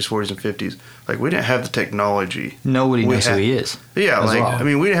 20s, 30s, 40s, and 50s, like we didn't have the technology. Nobody We knows who had- he is. Yeah, as like well. I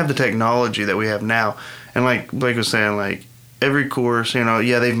mean, we didn't have the technology that we have now, and like Blake was saying, like every course, they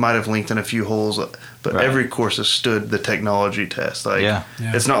might have linked in a few holes, but Right. every course has stood the technology test. Like, Yeah.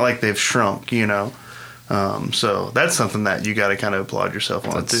 Yeah. it's not like they've shrunk, So that's something that you got to kind of applaud yourself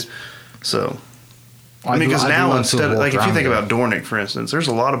on too. That's- So. I'd I mean, because I'd now love to instead, walk like if you around think there. about Dornick, for instance, there's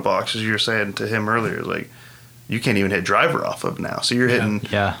a lot of boxes you were saying to him earlier, like you can't even hit driver off of now. So you're hitting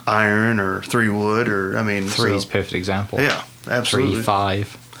Yeah. iron or 3-wood or Three's so- perfect example. Yeah, absolutely. 3,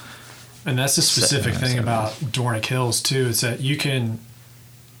 5. And that's the specific thing about Dornick Hills too. Is that you can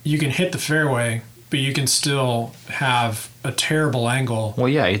hit the fairway, but you can still have a terrible angle. Well,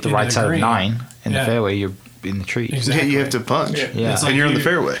 yeah, you hit the into right side green. of 9 in Yeah. the fairway. You're in the trees. Exactly. Yeah, you have to punch. Yeah. It's And you're in the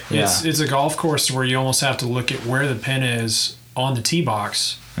fairway. It's a golf course where you almost have to look at where the pin is on the tee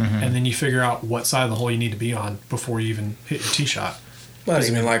box, and then you figure out what side of the hole you need to be on before you even hit your tee shot. But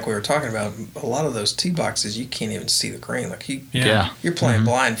even like we were talking about, a lot of those tee boxes, you can't even see the green. Like Yeah. you're playing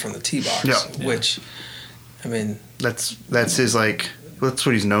blind from the tee box, Yeah. which, I mean, That's his that's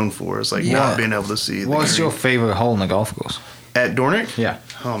what he's known for, is like Yeah. not being able to see. What's the your green. favorite hole in the golf course? At Dornick? Yeah.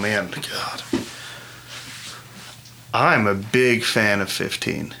 Oh man, God. I'm a big fan of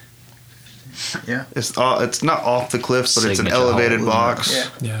 15. Yeah. It's not off the cliff, but it's an Signature elevated hole, box. yeah.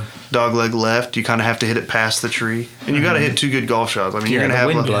 Yeah. Dog leg left. You kind of have to hit it past the tree, and you got to hit 2 good golf shots. I mean, you're Yeah, gonna the have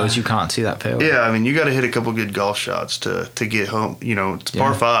wind a, blows, you can't see that fairway. yeah. I mean, you got to hit a couple good golf shots to get home. It's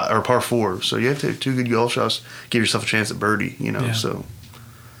par Yeah. 5 or par 4, so you have to hit 2 good golf shots. Give yourself a chance at birdie. Yeah. So.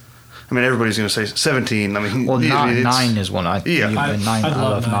 I mean, everybody's gonna say 17. I mean, Well, it's- 9 is one. Yeah. I I'd love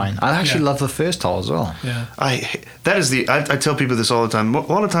love 9. 9. I actually Yeah. love the first hole as well. Yeah. I tell people this all the time. A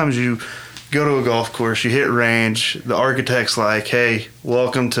lot of times you go to a golf course, you hit range, the architect's like, hey,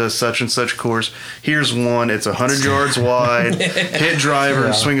 welcome to such and such course. Here's one. It's 100 yards wide. Hit driver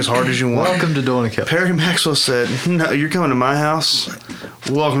and swing as hard as you want. Welcome to Dornick Hill. Perry Maxwell said, no, you're coming to my house.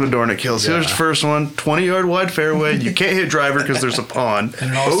 Welcome to Dornick Hills. Here's the first one, 20-yard wide fairway. You can't hit driver because there's a pond.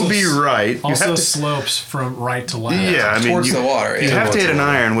 And it also OB right. You Also have to, slopes from right to left. yeah, I mean, Towards you, the water, You yeah. have to Towards hit an the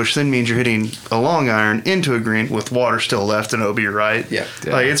water. iron, which then means you're hitting a long iron into a green with water still left and OB right. Yeah.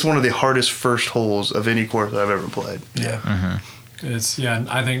 Like it's one of the hardest first holes of any course I've ever played. Yeah. It's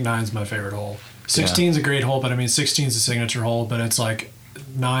I think 9's my favorite hole. 16's a great hole, but I mean 16's a signature hole, but it's like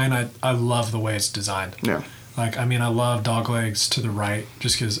 9 I love the way it's designed. Yeah. Like I mean I love dog legs to the right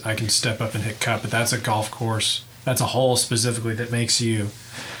just cuz I can step up and hit cut, but that's a golf course. That's a hole specifically that makes you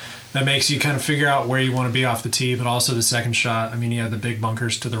kind of figure out where you want to be off the tee, but also the second shot. I mean, you have the big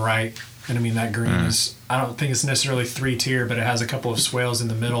bunkers to the right, and I mean that green is I don't think it's necessarily 3-tier, but it has a couple of swales in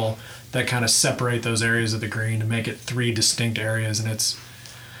the middle that kind of separate those areas of the green to make it 3 distinct areas, and it's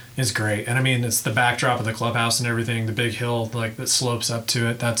great. And I mean, it's the backdrop of the clubhouse and everything, the big hill like that slopes up to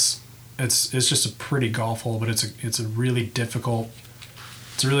it. It's just a pretty golf hole, but it's a really difficult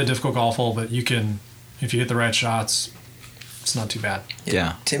golf hole, but you can, if you hit the right shots, it's not too bad.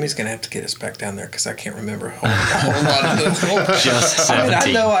 Yeah. Timmy's gonna have to get us back down there because I can't remember a whole lot of the Just I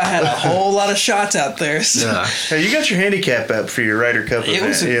 17. know I had a whole lot of shots out there. So. Yeah. Hey, you got your handicap up for your Ryder Cup It event.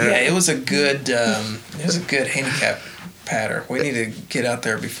 was it was a good handicap patter. We need to get out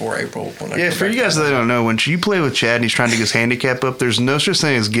there before April. When I Yeah, go for back you guys down that don't know, when you play with Chad and he's trying to get his handicap up, there's no such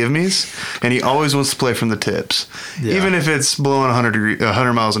thing as give me's, and he always wants to play from the tips, Yeah. even if it's blowing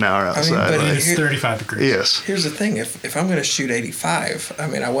 100 miles an hour outside. but like, It's Here- 35 degrees. yes. Here's the thing: if I'm going to shoot 85, I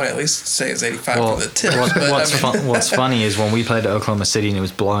mean, I want to at least say it's 85 Well, for the tips. But what's funny is when we played at Oklahoma City and it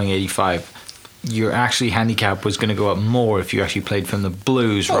was blowing 85, your actually handicap was going to go up more if you actually played from the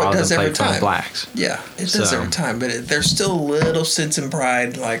blues Oh, it rather does than every played from the time. blacks. yeah, it does So- every time. But there's still a little sense and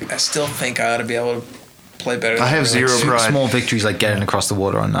pride. Like I still think I ought to be able to play better. Than I have everyone. zero pride. Small victories like getting across the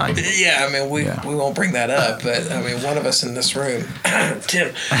water on 9. Yeah, I mean, we won't bring that up, but I mean, one of us in this room,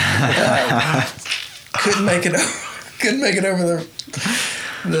 Tim, couldn't make it. Couldn't make it over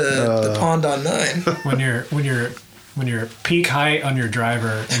the pond on 9. When your peak height on your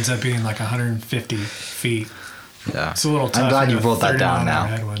driver ends up being like 150 feet, Yeah. it's a little tough. I'm glad in you a brought that 30 down mile an hour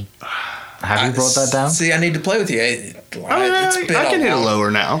now. headwind. Have you brought that down? See, I need to play with you. I It's been can hit it long-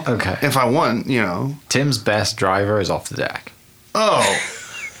 lower now. Okay. If I want, you know. Tim's best driver is off the deck. Oh,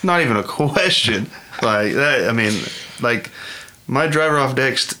 not even a question. Like that. I mean, like my driver off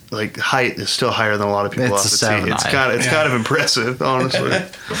deck's like height is still higher than a lot of people It's off a the 7 tee. It's iron. kind of impressive, honestly.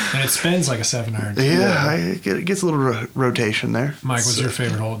 And it spins like a 7-iron. Yeah, it gets a little rotation there. Mike, what's your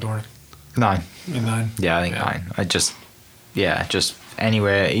favorite hole at Dornick? 9. In 9? Yeah, I think 9. Just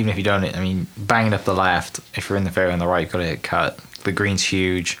anywhere, even if you don't, I mean, bang it up the left. If you're in the fairway on the right, you've got to hit cut. The green's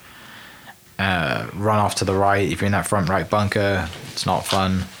huge. Run off to the right. If you're in that front right bunker, it's not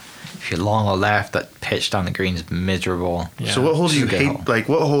fun. If you're long or left, that pitch down the green is miserable. Yeah. So what hole do you It's a good hate? hole. Like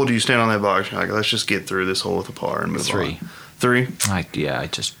what hole do you stand on that box? You're like, let's just get through this hole with a par and move 3. on. 3.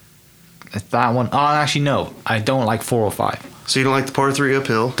 That one. Oh, actually, no. I don't like 4 or 5. So you don't like the par 3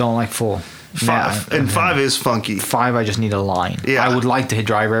 uphill. Don't like 4. 5 Nah, and 5 is funky. 5, I just need a line. Yeah. I would like to hit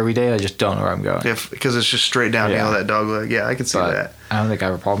driver every day. I just don't know where I'm going. If because it's just straight downhill Yeah. that dog leg. Yeah, I can see But that. I don't think I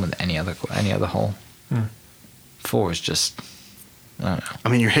have a problem with any other hole. 4 is just, I don't know. I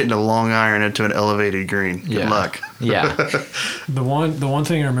mean, you're hitting a long iron into an elevated green. Good Yeah. luck. Yeah. The one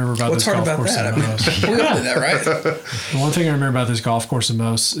thing I remember about What's this hard golf about course that? I the mean, most, we all did that, right? the one thing I remember about this golf course the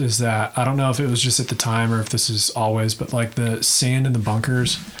most is that I don't know if it was just at the time or if this is always, but like the sand in the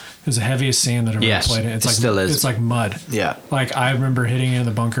bunkers is the heaviest sand that I've ever Yes, played in. It's it like still is. It's like mud. Yeah. Like I remember hitting in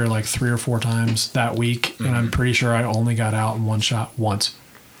the bunker like 3 or 4 times that week, and I'm pretty sure I only got out in one shot once.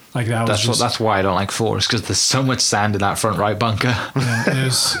 Like that was That's why I don't like 4s, because there's so much sand in that front right bunker. yeah, it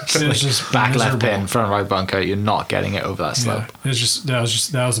was just Back left miserable. pin, front right bunker, you're not getting it over that slope. Yeah, that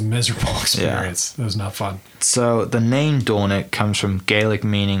was a miserable experience. It was not fun. So the name Dornick comes from Gaelic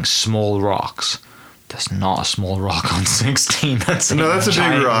meaning small rocks. There's not a small rock on 16. That's No, that's a big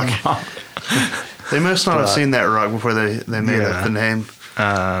giant rock. They must not have But- seen that rock before they made up Yeah. the name.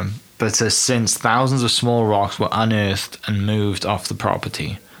 But it says since thousands of small rocks were unearthed and moved off the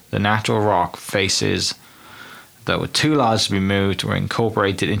property, the natural rock faces that were too large to be moved were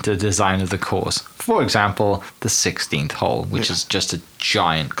incorporated into the design of the course. For example, the 16th hole, which is just a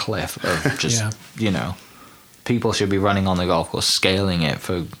giant cliff of just, Yeah. people should be running on the golf course, scaling it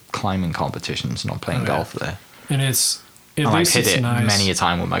for climbing competitions, not playing Oh, yeah. golf there. And it's And at I've least hit it's it nice. many a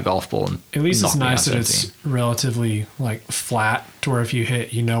time with my golf ball. And At least it's knocked me nice out that it's 17. relatively like flat to where if you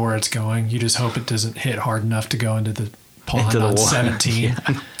hit, you know where it's going. You just hope it doesn't hit hard enough to go into the pond Into the on water. 17.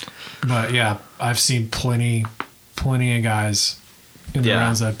 But yeah, I've seen plenty of guys in the Yeah.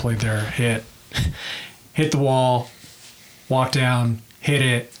 rounds that I've played there hit the wall, walk down, hit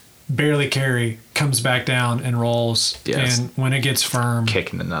it, barely carry, comes back down and rolls. Yes. And when it gets firm,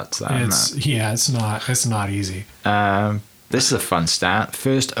 Kicking the nuts. That, it's not easy. This is a fun stat.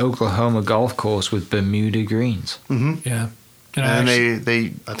 First Oklahoma golf course with Bermuda greens. Yeah. And I And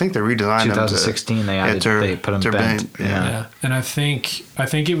actually- I think they redesigned them. 2016 they added, they put them bent. Yeah. Yeah, and I think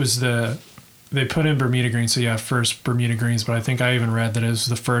it was they put in Bermuda greens, so yeah, first Bermuda greens. But I think I even read that it was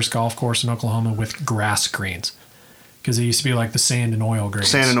the first golf course in Oklahoma with grass greens, because it used to be like the sand and oil greens.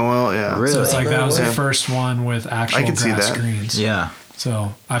 Sand and oil, yeah. Really? So it's like that was the Yeah. first one with actual I can see grass that. greens. Yeah.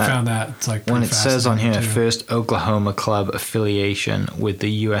 So I found that it's like When pretty it says on here, fascinating, too. first Oklahoma club affiliation with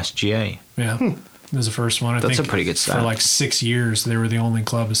the USGA. Yeah. It was the first one. I That's think a pretty good For stat. like 6 years, they were the only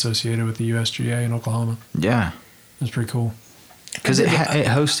club associated with the USGA in Oklahoma. Yeah. It was pretty cool. Because it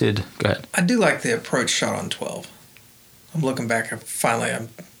hosted. Go ahead. I do like the approach shot on 12. I'm looking back. I'm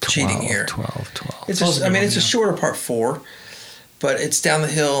cheating here. 12. It's Twelve's just, a I good mean, one, it's a yeah. shorter part 4, but it's down the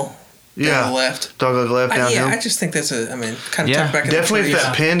hill Yeah. down the left. Dogleg left downhill. I just think that's kind of Yeah, tucked back in the Definitely if trees.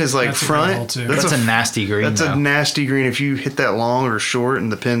 that pin is like That's a good hole, front. too. That's a nasty green. That's though. a nasty green if you hit that long or short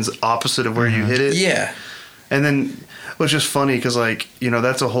and the pin's opposite of where you hit it. Yeah. And then it's just funny because, like,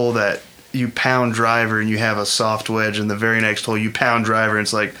 that's a hole that you pound driver and you have a soft wedge, and the very next hole you pound driver and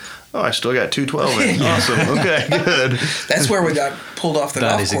it's like, oh, I still got 212 in. Awesome. Okay, good. That's where we got pulled off the That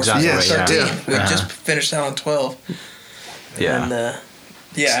golf is course. exactly in right, 13. yeah. We just finished out on 12. Yeah.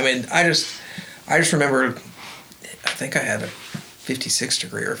 And, I just remember, I think I had a 56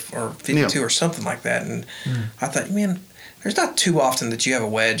 degree or 52 or something like that. And I thought, man, there's not too often that you have a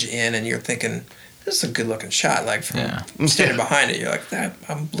wedge in and you're thinking, this is a good looking shot. Like from standing behind it, you're like,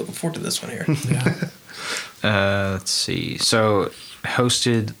 I'm looking forward to this one here. Yeah. Let's see. So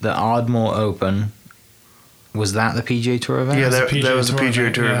hosted the Ardmore Open. Was that the PGA Tour event? Yeah, was a that was the PGA PGA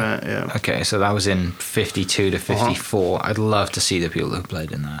Tour Tour event, event. Yeah. Okay, so that was in 52 to 54. I'd love to see the people who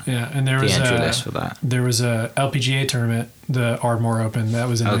played in that. Yeah, and there The was entry list for that. There was a LPGA tournament, the Ardmore Open, that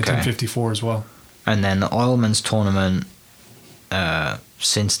was in 1954 as well. And then the Oilman's tournament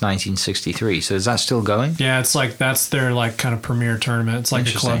since 1963. So is that still going? Yeah, it's like that's their like kind of premier tournament. It's like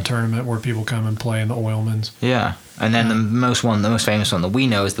a club Interesting. tournament where people come and play in the Oilmans. Yeah. And then the most famous one that we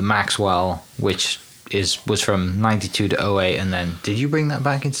know is the Maxwell, which was from 92 to 08. And then did you bring that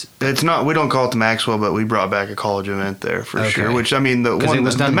back? It's not. We don't call it the Maxwell, but we brought back a college event there for Okay. sure. Which I mean, the 'Cause one it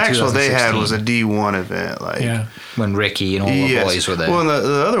was the done in Maxwell they had 2016. was a D1 event. Like Yeah. When Ricky and all the boys were there. Well, and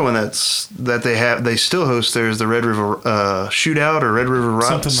the other one they still host there is the Red River Shootout or Red River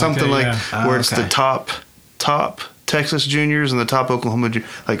Rock, Something like that, yeah. where Oh, it's okay. the top Texas juniors and the top Oklahoma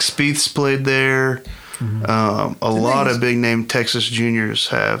like Spieth's played there. A lot of big name Texas juniors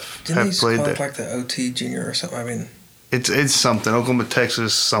have Didn't they played call there. it like the OT Junior or something? I mean, It's something Oklahoma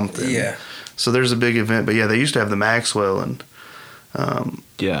Texas something. yeah. So there's a big event, but yeah, they used to have the Maxwell and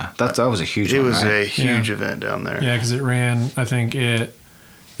yeah, that was a huge it one. was right? a huge event down there. Yeah, because it ran. I think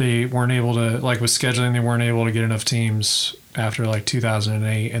they weren't able to with scheduling. They weren't able to get enough teams after like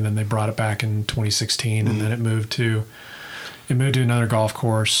 2008, and then they brought it back in 2016, and then it moved to another golf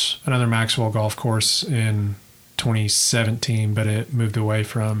course, another Maxwell golf course in 2017, but it moved away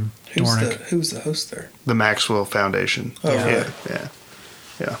from Dornick. Who's the host there? The Maxwell Foundation. Oh, yeah, really?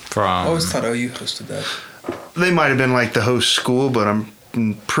 yeah. From I always thought OU hosted that. They might have been like the host school, but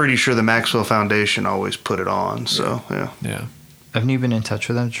I'm pretty sure the Maxwell Foundation always put it on. So yeah, Yeah. Haven't you been in touch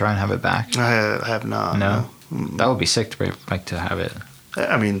with them to try and have it back? I have not. No. That would be sick to have it.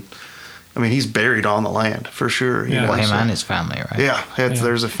 I mean, he's buried on the land for sure. Yeah. Well, him so- and his family, right? Yeah, Yeah.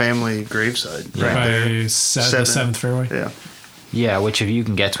 there's a family graveside right By there. the seventh fairway. Yeah. Yeah, which if you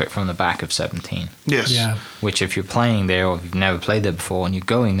can get to it from the back of 17. Yes. Yeah. Which if you're playing there or if you've never played there before and you're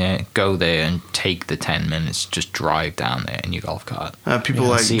going there, go there and take the 10 minutes, just drive down there in your golf cart. People Yeah,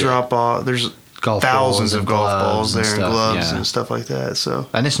 like see it. drop off. There's Golf thousands balls of and golf gloves balls there and and stuff, gloves yeah. and stuff like that. So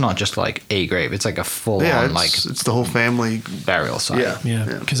And it's not just like a grave, it's like a full yeah, on like it's the whole family. burial site. Yeah.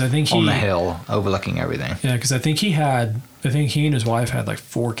 Yeah, because I think he On the hill, overlooking everything. Yeah, because I think he and his wife had like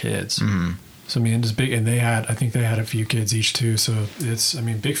 4 kids. Mhm. So I mean, it's big, and I think they had a few kids each too. So it's,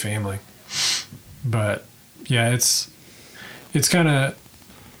 big family. But yeah, it's kind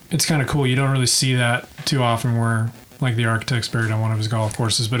of cool. You don't really see that too often, where like the architect's buried on one of his golf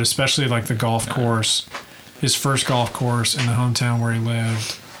courses, but especially like the golf course, his first golf course in the hometown where he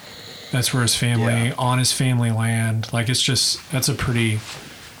lived. That's where his family on his family land. Like that's a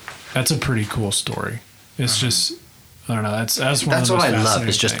pretty cool story. It's just, I don't know. That's one That's of the most what I love. fascinating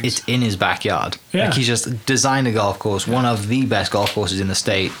It's just things. it's in his backyard. Yeah. Like he's just designed a golf course, one of the best golf courses in the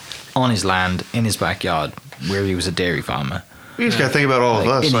state, on his land, in his backyard, where he was a dairy farmer. You just got to think about all Like,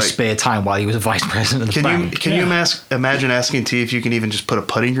 of us. in Like, his spare time while he was a vice president of the bank. can you imagine asking T if you can even just put a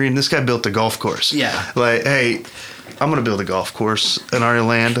putting green? This guy built a golf course. Yeah. Like, hey, I'm gonna build a golf course in our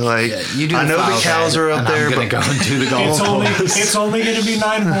land. Like, You do I know the flower cows bed, are up and there, I'm gonna but go and do the golf course. It's only going to be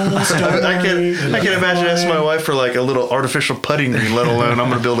 9 holes. Don't I worry. can imagine asking my wife for like a little artificial putting green, let alone I'm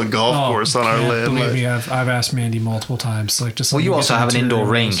gonna build a golf course on our yeah, land. Believe Like, me, I've asked Mandy multiple times. Like, just Well, let you me also get have an the indoor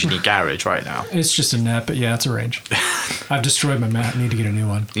materials. range in your garage right now. It's just a net, but yeah, it's a range. I've destroyed my mat. Need to get a new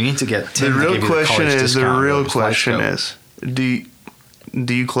one. You need to get the Tim to real give you question college is discount of his life scope.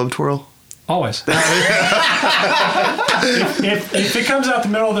 do you club twirl? Always. if it comes out the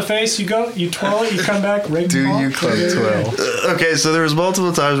middle of the face, you twirl it, you come back, ring the ball. twirl? Okay, so there was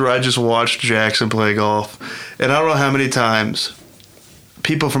multiple times where I just watched Jackson play golf, and I don't know how many times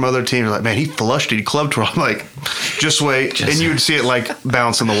people from other teams are like, "Man, he flushed it, he club twirl." I'm like, "Just wait," and you would see it like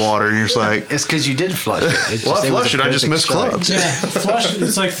bounce in the water, and you're just like, It's because you did flush it. It's "Well, I it was flushed a it, I just perfect missed strike. clubs." Yeah, flushed.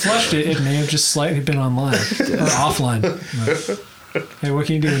 It's like flushed it. It may have just slightly been online or offline. Hey, what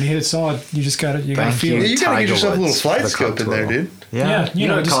can you do when you hit it solid? You just got to you got to Thank feel you. it. You gotta Tiger get yourself a little Woods flight for the scope in there, Club dude. Yeah, Yeah, you you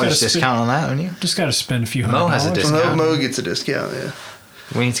know, know, a just college gotta spit- discount on that, don't you? Just got to spend a few Mo $100. has a discount. Well, Mo gets a discount, yeah.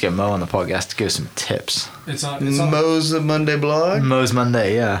 We need to get Mo on the podcast to give some tips. It's on Mo's Monday blog. Mo's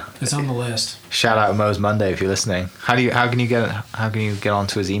Monday, yeah. it's on the list. Shout out Mo's Monday if you're listening. How can you get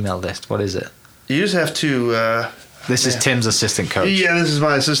onto his email list? What is it? You just have to. This is Tim's assistant coach. Yeah, this is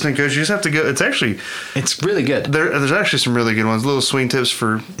my assistant coach. You just have to go. It's actually It's really good. there's actually some really good ones. Little swing tips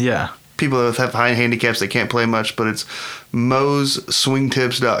for Yeah. people that have high handicaps that can't play much, but it's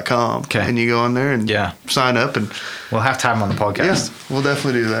mosswingtips.com. Okay. And you go on there and Yeah. sign up, and We'll have to have him on the yeah, podcast. we'll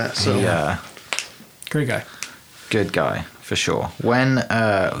definitely do that. So Yeah. Great guy. Good guy for sure. When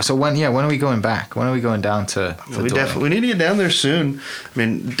are we going back? When are we going down to for we Dornick? definitely need to get down there soon. I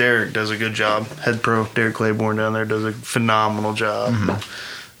mean, Derek does a good job. Head pro Derek Claiborne down there does a phenomenal job.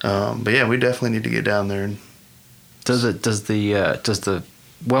 Mm-hmm. But yeah, we definitely need to get down there. And Does the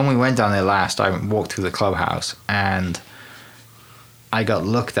when we went down there last, I walked through the clubhouse and I got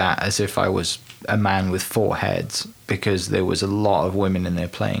looked at as if I was a man with 4 heads because there was a lot of women in there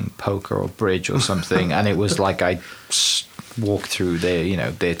playing poker or bridge or something, and it was like I walked through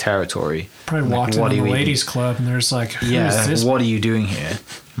their territory. Probably Like, walked what into are the you ladies' club and there's like, who's Yeah, this? what are you doing here?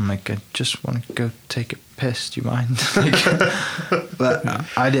 I'm like, I just want to go take a piss. Do you mind? But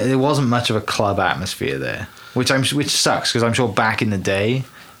there wasn't much of a club atmosphere there, which sucks because I'm sure back in the day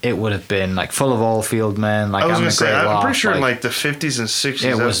it would have been like full of all-field men. Like I was having going a to say, great I'm laugh, pretty sure in like the 50s and 60s, It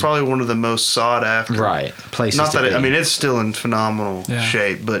that was was- probably one of the most sought after. right places. Not to that be. I mean, it's still in phenomenal Yeah.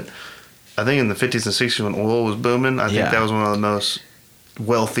 shape, but I think in the 50s and 60s when oil was booming, I think Yeah. that was one of the most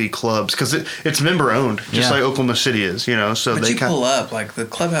wealthy clubs because it's member owned, just Yeah. like Oklahoma City is, so But they you kind pull up, like the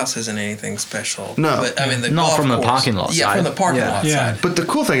clubhouse isn't anything special. No. But I mean, the Not golf from the course- parking lot Yeah, side. from the parking Yeah. lot Yeah. side. But the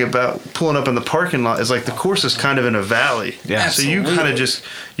cool thing about pulling up in the parking lot is like the course is kind of in a valley. Yeah. So you kind of Absolutely.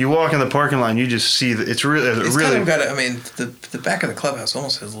 you walk in the parking lot and you just see that it's really It's really kind of got. I mean, the back of the clubhouse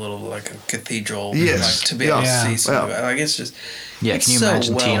almost has a little like a cathedral. Yes. Like, to be able Yeah. to see some. Yeah. Like it's just. Yeah, it's can you so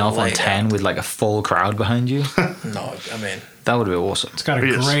imagine teeing well off on laid 10 out. with like a full crowd behind you? No, I mean, That would be awesome. It's got a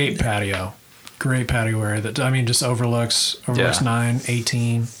Yes. great patio. Great patio area that, I mean, just overlooks Yeah. 9,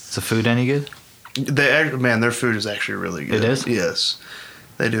 18. Is the food any good? their food is actually really good. It is? Yes.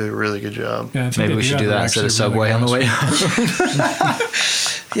 They do a really good job. Yeah, I think Maybe they we should have do that instead actually of really Subway on the good way home.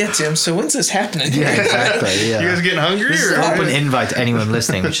 yeah, Tim. So when's this happening? Yeah, exactly. Yeah. You guys getting hungry? This is or? an open invite to anyone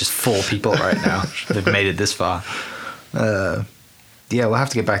listening, which is 4 people right now. They've made it this far. Yeah, we'll have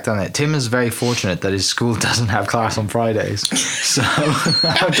to get back down there. Tim is very fortunate that his school doesn't have class on Fridays. So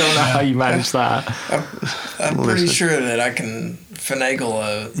I don't know how you manage that. I'm pretty sure that I can finagle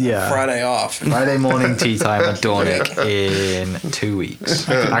a Yeah. Friday off. Friday morning tea time at Dornick in 2 weeks.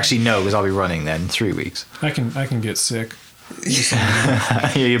 Actually, no, because I'll be running then in 3 weeks. I can get sick.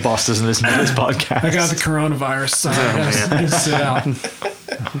 Yeah, your boss doesn't listen to this podcast. I got the coronavirus, so I gotta sit out.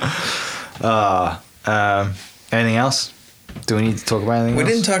 Anything else? Do we need to talk about anything We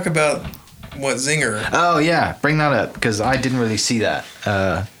else? didn't talk about what Zinger. Oh, yeah. Bring that up, because I didn't really see that.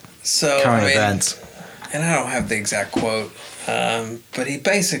 So Current I mean, events. and I don't have the exact quote, but he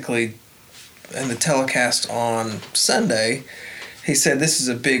basically, in the telecast on Sunday, he said this is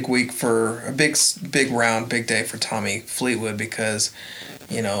a big week for a big day for Tommy Fleetwood because,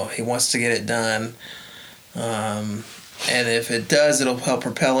 he wants to get it done, and if it does, it'll help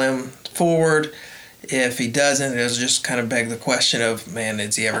propel him forward. If he doesn't, it'll just kind of beg the question of, man,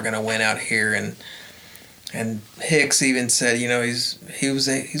 is he ever going to win out here? And Hicks even said,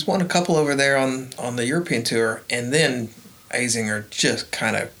 he's won a couple over there on the European tour, and then Azinger just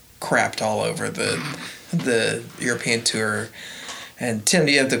kind of crapped all over the European tour. And Tim,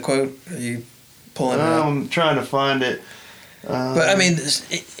 do you have the quote? Are you pulling it up? I'm trying to find it. But I mean, he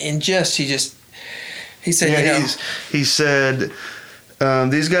said, Yeah, he said,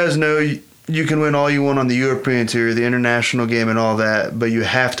 these guys know you can win all you want on the European Tour, the international game and all that, but you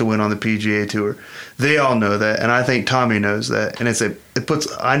have to win on the PGA Tour. They all know that, and I think Tommy knows that. And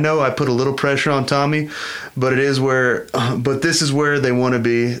I know I put a little pressure on Tommy, but but this is where they want to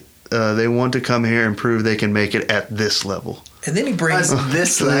be. They want to come here and prove they can make it at this level. And then he brings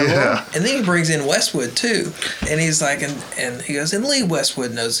this level? Yeah. and then he brings in Westwood too, and he's like, and he goes, and Lee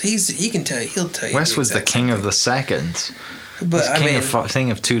Westwood knows he can tell you, he'll tell you. Westwood's the king of the seconds. But I mean,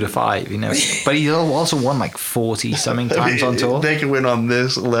 Thing of 2 to 5, But he also won like 40 something times on tour. They can win on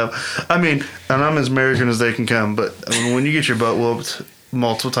this level. I mean, and I'm as American as they can come, but when you get your butt whooped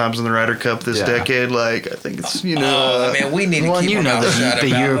multiple times in the Ryder Cup this decade, like I think it's I mean, we need to keep our mouth shut the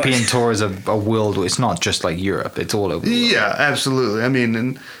about European Tour is a world. It's not just like Europe; it's all over. The world. Yeah, absolutely. I mean,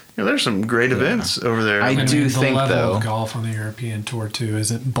 and Yeah, there's some great events over there. I do the think, level though- of golf on the European Tour too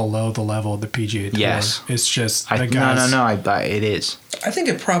isn't below the level of the PGA Tour. Yes. It's just No, the guys. it is. I think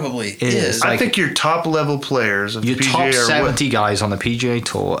it probably It is. is. I like- think your top level players of Your the PGA top are 70 guys on the PGA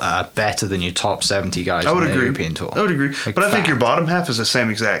Tour are better than your top 70 guys I would on the agree. European Tour. I would agree. Like, But I think your fact. bottom half is the same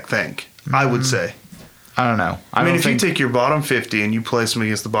exact thing. I would say. I don't know. I mean, don't if think, you take your bottom 50 and you place them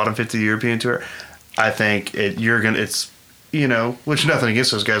against the bottom 50 of the European Tour, I think it's, which nothing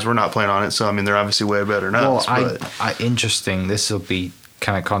against those guys. We're not playing on it. So, I mean, they're obviously way better than us. But, interesting. This will be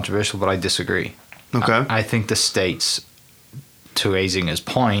kind of controversial, but I disagree. okay. I think the States, to Azinger's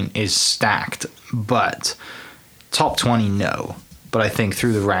point, is stacked, but top 20, no. But I think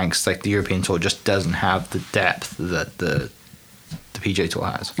through the ranks, like the European Tour just doesn't have the depth that the PGA Tour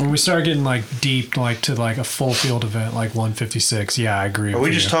has. When we start getting like deep, like to like a full field event, like 156, yeah, I agree. Are we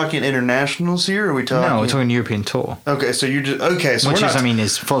with just you. talking internationals here? Or are we talking? No, we're talking European Tour, Okay, so you're just okay. So which we're is, not, I mean,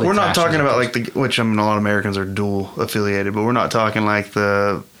 is fully. we're not classed as talking a about tour. like which I mean, a lot of Americans are dual affiliated, but we're not talking like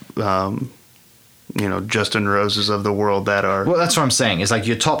the, Justin Roses of the world that are. Well, that's what I'm saying. It's like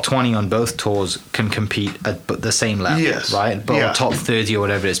your top 20 on both tours can compete at the same level, Yes. right? But Yeah. or top 30 or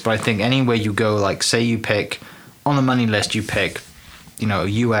whatever it is. But I think anywhere you go, like say you pick on the money list, you pick,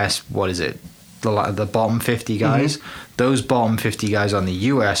 US. What is it? The bottom 50 guys. Those bottom 50 guys on the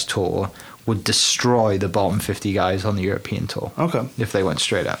US tour would destroy the bottom 50 guys on the European tour Okay. if they went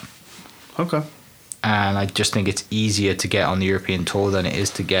straight up. Okay. And I just think it's easier to get on the European tour than it is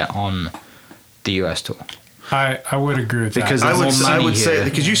to get on the US tour. I would agree with Because that. I there's would more I money would say here.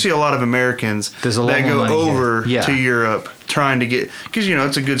 because you see a lot of Americans There's a lot that more go money here. over Yeah. to Europe trying to get because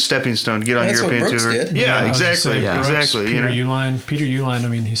it's a good stepping stone to get on That's what European Brooks tour. did. Yeah, I was gonna exactly, say, Brooks, exactly. Peter Uihlein. I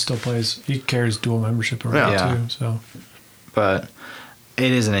mean, he still plays. He carries dual membership around Yeah. too. So But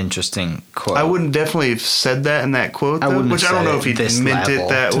it is an interesting quote. I wouldn't definitely have said that in that quote, I though, wouldn't which I don't say know if he this meant level. it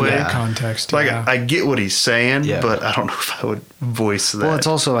that to way. that context, Like yeah. I get what he's saying, Yeah. but I don't know if I would voice that. Well, it's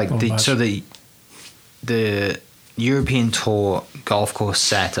also like Well, much. the European Tour golf course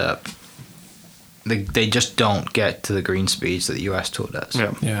setup. They just don't get to the green speeds that the US Tour does.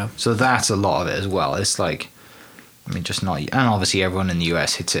 yeah. yeah. So that's a lot of it as well. It's like, I mean, just not. And obviously, everyone in the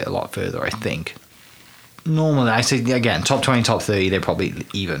US hits it a lot further. I think. Normally, I say again, top 20, top 30, they're probably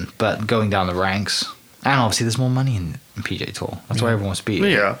even. But going down the ranks, and obviously, there's more money in PGA Tour. That's why Yeah. everyone wants to beat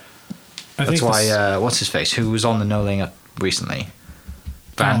it. Yeah. I That's think why. this- What's his face? Who was on the No Laying Up recently?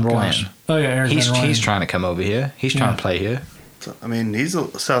 Van oh, Rooyen. gosh. Oh yeah, Eric Van Rooyen. He's trying to come over here. He's trying Yeah. to play here. So, I mean, he's a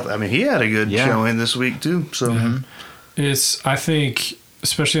South. I mean, he had a good Yeah. showing this week too. So Yeah. I think,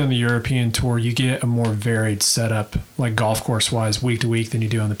 especially on the European Tour, you get a more varied setup, like golf course wise, week to week than you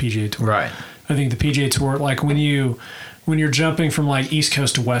do on the PGA Tour. Right. I think the PGA Tour, like when you're jumping from like East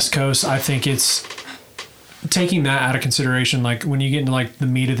Coast to West Coast, I think it's taking that out of consideration. Like when you get into like the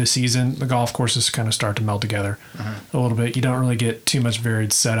meat of the season, the golf courses kind of start to meld together a little bit. You don't really get too much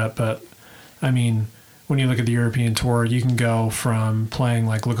varied setup, but I mean, when you look at the European Tour, you can go from playing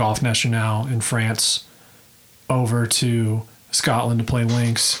like Le Golf National in France over to Scotland to play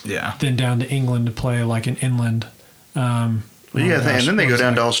links, Yeah. then down to England to play like an inland. But yeah, oh gosh, and then they what go was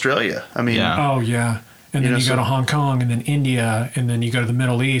down that? to Australia. I mean, Yeah. Oh yeah, and then know, you go so- to Hong Kong, and then India, and then you go to the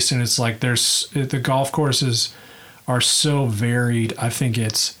Middle East, and it's like the golf courses are so varied. I think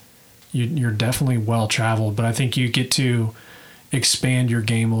you're definitely well traveled, but I think you get to expand your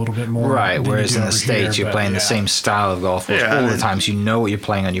game a little bit more. Right. than you Whereas do in the over States, here, you're but playing yeah. the same style of golf course Yeah, all and the then- time. So you know what you're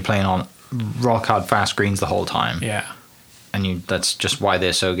playing on. You're playing on rock hard, fast greens the whole time. Yeah, And that's just why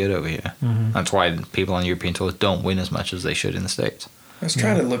they're so good over here. Mm-hmm. That's why people on European tours don't win as much as they should in the States. I was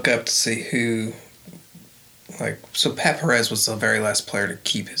trying to look up to see who, so Pat Perez was the very last player to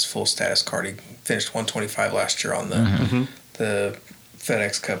keep his full status card. He finished 125 last year on the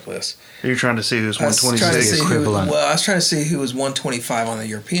FedEx Cup list. you're trying to see who's I was trying to 126. see who, equivalent. well, I was trying to see who was 125 on the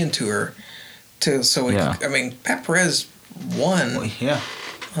European Tour. So Yeah. I mean, Pat Perez won Yeah.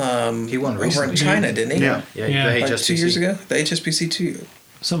 He won over in recently. China, didn't he? Yeah. Yeah. Like 2 years ago, the HSBC 2.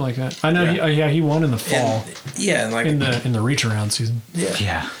 something like that. I know. He won in the fall And like in the reach around season. yeah.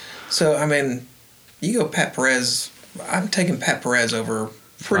 Yeah. So I mean, you go Pat Perez. I'm taking Pat Perez over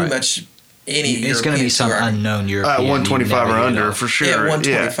pretty Right. much any. It's going to be some European tour. unknown European. 125 you or never under know. for sure. Yeah,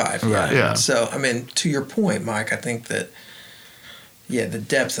 125. Yeah. Right. Yeah. So I mean, to your point, Mike, I think that the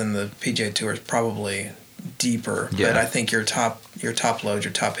depth in the PGA Tour is probably deeper. Yeah. But I think your top loads,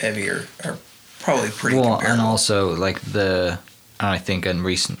 your top heavy are probably pretty Well, comparable. and also like and I think in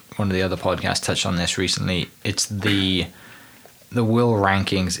one of the other podcasts touched on this recently. It's the Will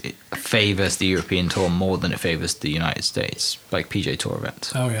rankings it favors the European Tour more than it favors the United States, like PGA Tour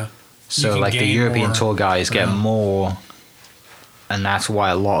events. Oh yeah. So can like the gain European more Tour guys get ground. more and that's why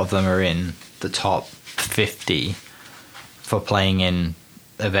a lot of them are in the top 50 for playing in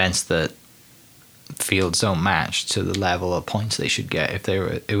events that fields don't match to the level of points they should get if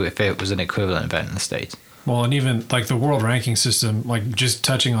it was an equivalent event in the States. Well, and even like the world ranking system, like just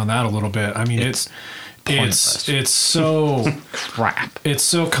touching on that a little bit. I mean, it's so crap. It's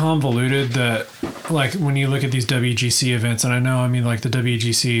so convoluted that, like, when you look at these WGC events, and I know, I mean, like the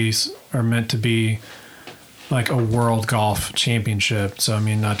WGCs are meant to be like a world golf championship. So I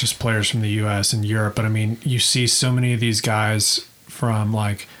mean, not just players from the U.S. and Europe, but I mean, you see so many of these guys from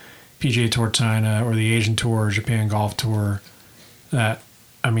like PGA Tour China or the Asian Tour, or Japan Golf Tour that,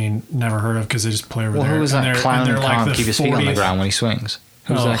 I mean, never heard of because they just play over there. Well, who was that clown who can't keep his feet on the 40th ground when he swings?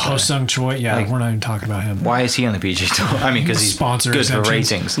 Who's that guy? Ho Sung Choi. Yeah, Like, we're not even talking about him. Why is he on the PGA Tour? I mean, because he's Sponsor good for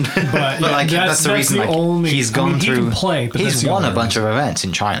exemptions. ratings. But like, yeah, that's the reason. Like, only, he's gone I mean, through. He can play, but that's he's the won only a bunch reason. of events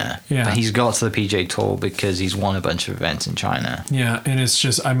in China. Yeah. But he's got to the PGA Tour because he's won a bunch of events in China. Yeah, and it's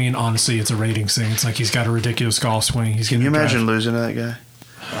just, I mean, honestly, it's a ratings thing. It's like he's got a ridiculous golf swing. He's Can you imagine losing to that guy?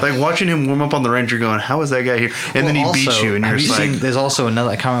 Like watching him warm up on the range, you're going, "How is that guy here?" And then he Well, beats also, you, and you're have just seen, like, there's also another.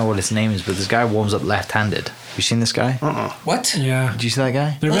 I can't remember what his name is, but this guy warms up left-handed. Have you seen this guy? What? Yeah. Did you see that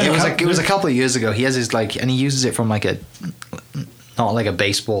guy? There been a It was a couple of years ago. He has his like, and he uses it from like a, not like a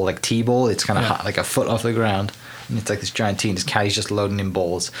baseball, like T-ball. It's kind of Yeah. like a foot off the ground, and it's like this giant tee. And his caddy's just loading in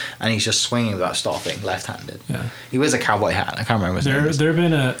balls, and he's just swinging without stopping, left-handed. Yeah. He wears a cowboy hat. I can't remember his name. There have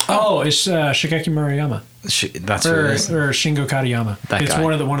been a, it's Shigeki Maruyama. That's what Or it is. Shingo Katayama. That It's guy.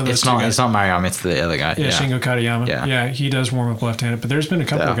 one of those It's two not. guys. It's not Mariam. It's the other guy. Yeah, Shingo Katayama. Yeah. Yeah, he does warm up left-handed, but there's been a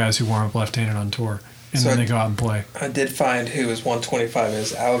couple of Yeah. guys who warm up left-handed on tour, and So then they go out and play. I did find who was 125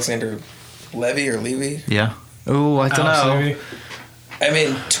 is Alexander Levy or Levy. Yeah. Oh, I don't Alex know. Levy. I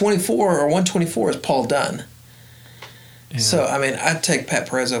mean, 24 or 124 is Paul Dunn. Yeah. So, I mean, I'd take Pat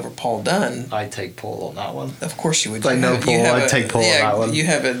Perez over Paul Dunn. I'd take Paul on that one. Of course you would. I You know have- Paul. you have I'd take Paul on that one. You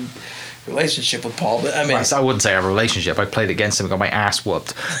have a relationship with Paul, but I mean, Right, so I wouldn't say I have a relationship. I played against him and got my ass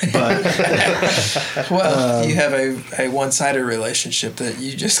whooped. But well, you have a one-sided relationship that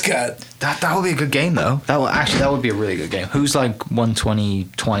you just got. that would be a good game, though. That would be a really good game. Who's like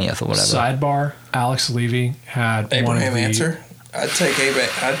 120th or whatever? Sidebar: Alex Levy had one of Abraham the Answer. I'd take Abe.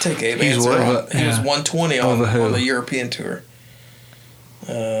 I'd take Abe He's Answer. what? He was Yeah. 120 Over who? on the European tour.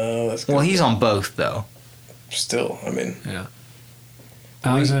 Let's go. Well, he's on both, though. Still, I mean, Yeah.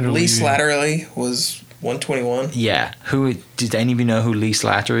 Alexander Lee Levy. Slattery was 121. Yeah. Who did any of you know who Lee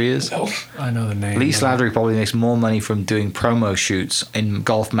Slattery is? No, I know the name. Lee but- Slattery probably makes more money from doing promo shoots in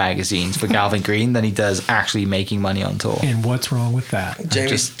golf magazines for Galvin Green than he does actually making money on tour. And what's wrong with that?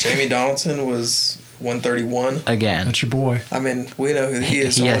 Jamie Donaldson was 131. Again, That's your boy. I mean, we know who he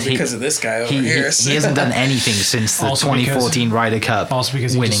is only because of this guy over he here. hasn't done anything since the Also because- 2014 Ryder Cup also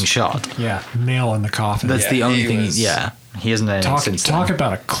because he winning just- shot. Yeah, nail in the coffin. That's Yeah, the only he thing. was- He hasn't done anything talk since talk then.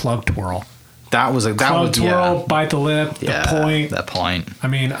 about a club twirl. That was Club twirl, bite the lip, yeah, the point. That point. I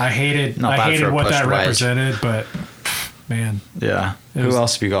mean, I hated Not bad for a what pushed that wedge. represented, but man, Yeah. It Who was-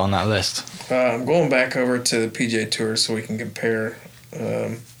 else have you got on that list? I'm going back over to the PGA Tour so we can compare.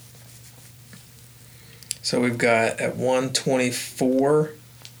 So we've got at 124,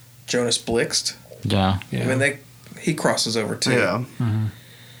 Jonas Blixt. Yeah. yeah. I mean, he crosses over too. yeah.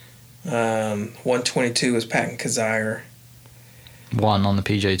 122 is Patton Kazire. One on the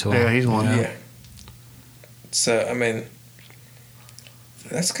PGA Tour. Yeah, he's one. Yeah. So I mean,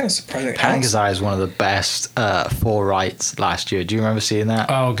 that's kind of surprising. Patton Kazire is one of the best four rights last year. Do you remember seeing that?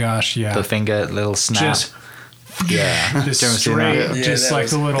 Oh gosh, yeah. The finger little snap. Just yeah. this Do you remember seeing straight, that? Yeah, just that like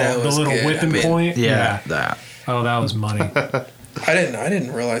was- the that was little good. whipping I mean, point. Yeah. That. Oh, that was money. I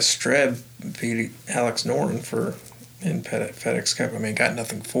didn't realize Streb beat Alex Noren in FedEx Cup. I mean, got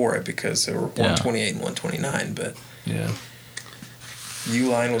nothing for it because they were 128 and 129, but Yeah.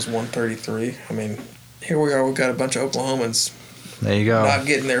 Uline was 133. I mean, here we are. We've got a bunch of Oklahomans There you go. not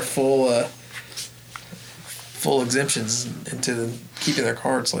getting their full exemptions into keeping their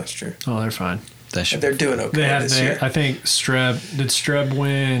cards last year. Oh, they're fine. That should They're doing okay this year. I think Did Streb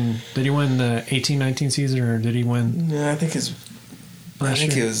win? Did he win the 18-19 season or did he win No, I think it last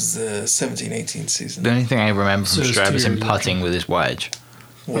year? was the 17-18 season. The only thing I remember So from it's Streb 2 is him years putting with his wedge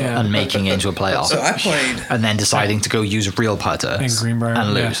Yeah. and making it into a playoff. So I played. and then deciding to go use a real putter And Greenbrier and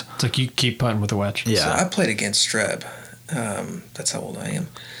yeah. lose. It's like you keep putting with the wedge. Yeah. So I played against Streb. That's how old I am.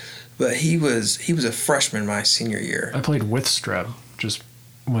 But he was a freshman my senior year. I played with Streb just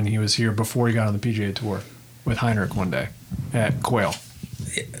when he was here before he got on the PGA Tour with Heinrich one day at Quail.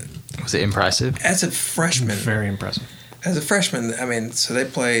 Was it impressive? As a freshman, Very impressive. I mean, so he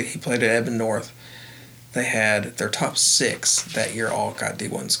played at Eben North. They had their top 6 that year all got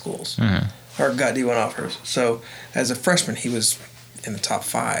D1 schools Mhm. or got D1 offers. So as a freshman, he was in the top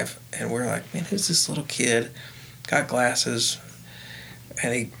 5, and we're like, man, who's this little kid? Got glasses,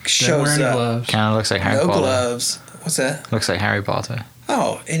 and he shows wearing up. gloves. Kind of looks like Harry No Potter. gloves. What's that? Looks like Harry Potter.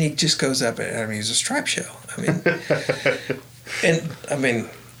 Oh, and he just goes up and he's a stripe show. I mean,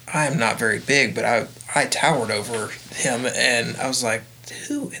 I am not very big, but I towered over him, and I was like,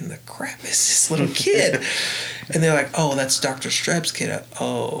 who in the crap is this little kid? And they're like, oh, that's Dr. Strep's kid.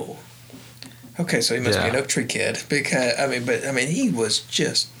 Oh, okay, so he must be an Oak Tree kid, because he was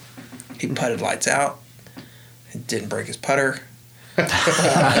just, he putted lights out, and didn't break his putter.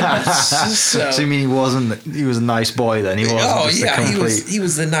 So you mean he was a nice boy then? He wasn't just a complete... he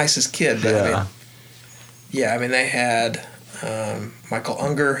was the nicest kid. But Yeah. they had Michael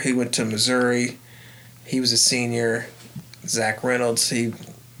Unger. He went to Missouri. He was a senior. Zach Reynolds, he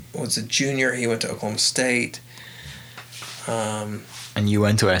was a junior. He went to Oklahoma State. And you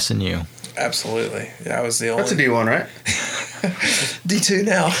went to SNU. Absolutely. I was the only... That's a D1, right? D2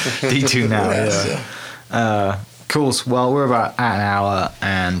 now. D2 now, yeah. Cool. Well, we're about at an hour,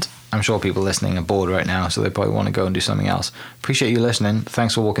 and I'm sure people listening are bored right now, so they probably want to go and do something else. Appreciate you listening.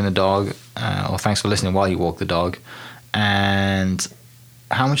 Thanks for walking the dog, or thanks for listening while you walk the dog. And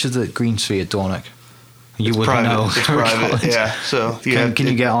how much is the greens fee at Dornoch? You wouldn't know. It's private, yeah. So can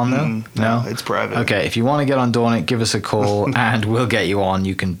you get on though? No, it's private. Okay, if you want to get on Dornoch, give us a call and we'll get you on.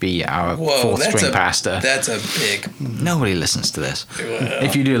 You can be our fourth string pastor. That's a big... Nobody listens to this. Well.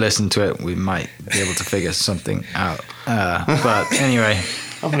 If you do listen to it, we might be able to figure something out. But anyway...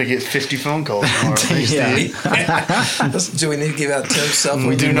 I'm going to get 50 phone calls tomorrow. Do we need to give out Tim's cell phone?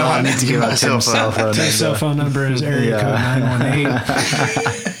 We do not need to give out Tim's cell phone. Tim's cell phone number is area code 918.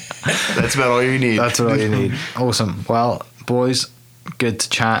 That's about all you need. That's all you need. Awesome. Well, boys, good to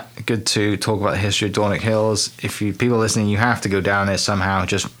chat. Good to talk about the history of Dornoch Hills. If you people listening, you have to go down there somehow.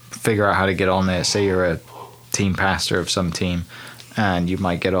 Just figure out how to get on there. Say you're a team pastor of some team, and you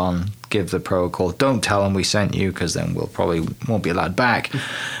might get on. Give the pro a call. Don't tell them we sent you, because then we'll probably won't be allowed back.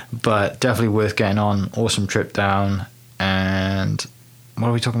 But definitely worth getting on. Awesome trip down. And what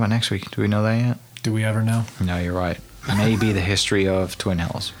are we talking about next week? Do we know that yet? Do we ever know? No, you're right. Maybe the history of Twin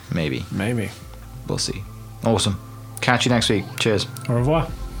Hills. Maybe. We'll see. Awesome. Catch you next week. Cheers. Au revoir.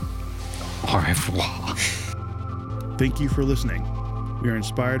 Au revoir. Thank you for listening. We are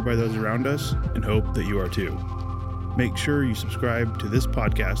inspired by those around us and hope that you are too. Make sure you subscribe to this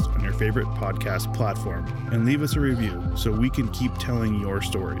podcast on your favorite podcast platform and leave us a review so we can keep telling your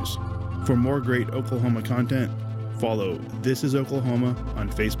stories. For more great Oklahoma content, follow This Is Oklahoma on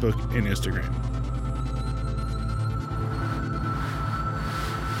Facebook and Instagram.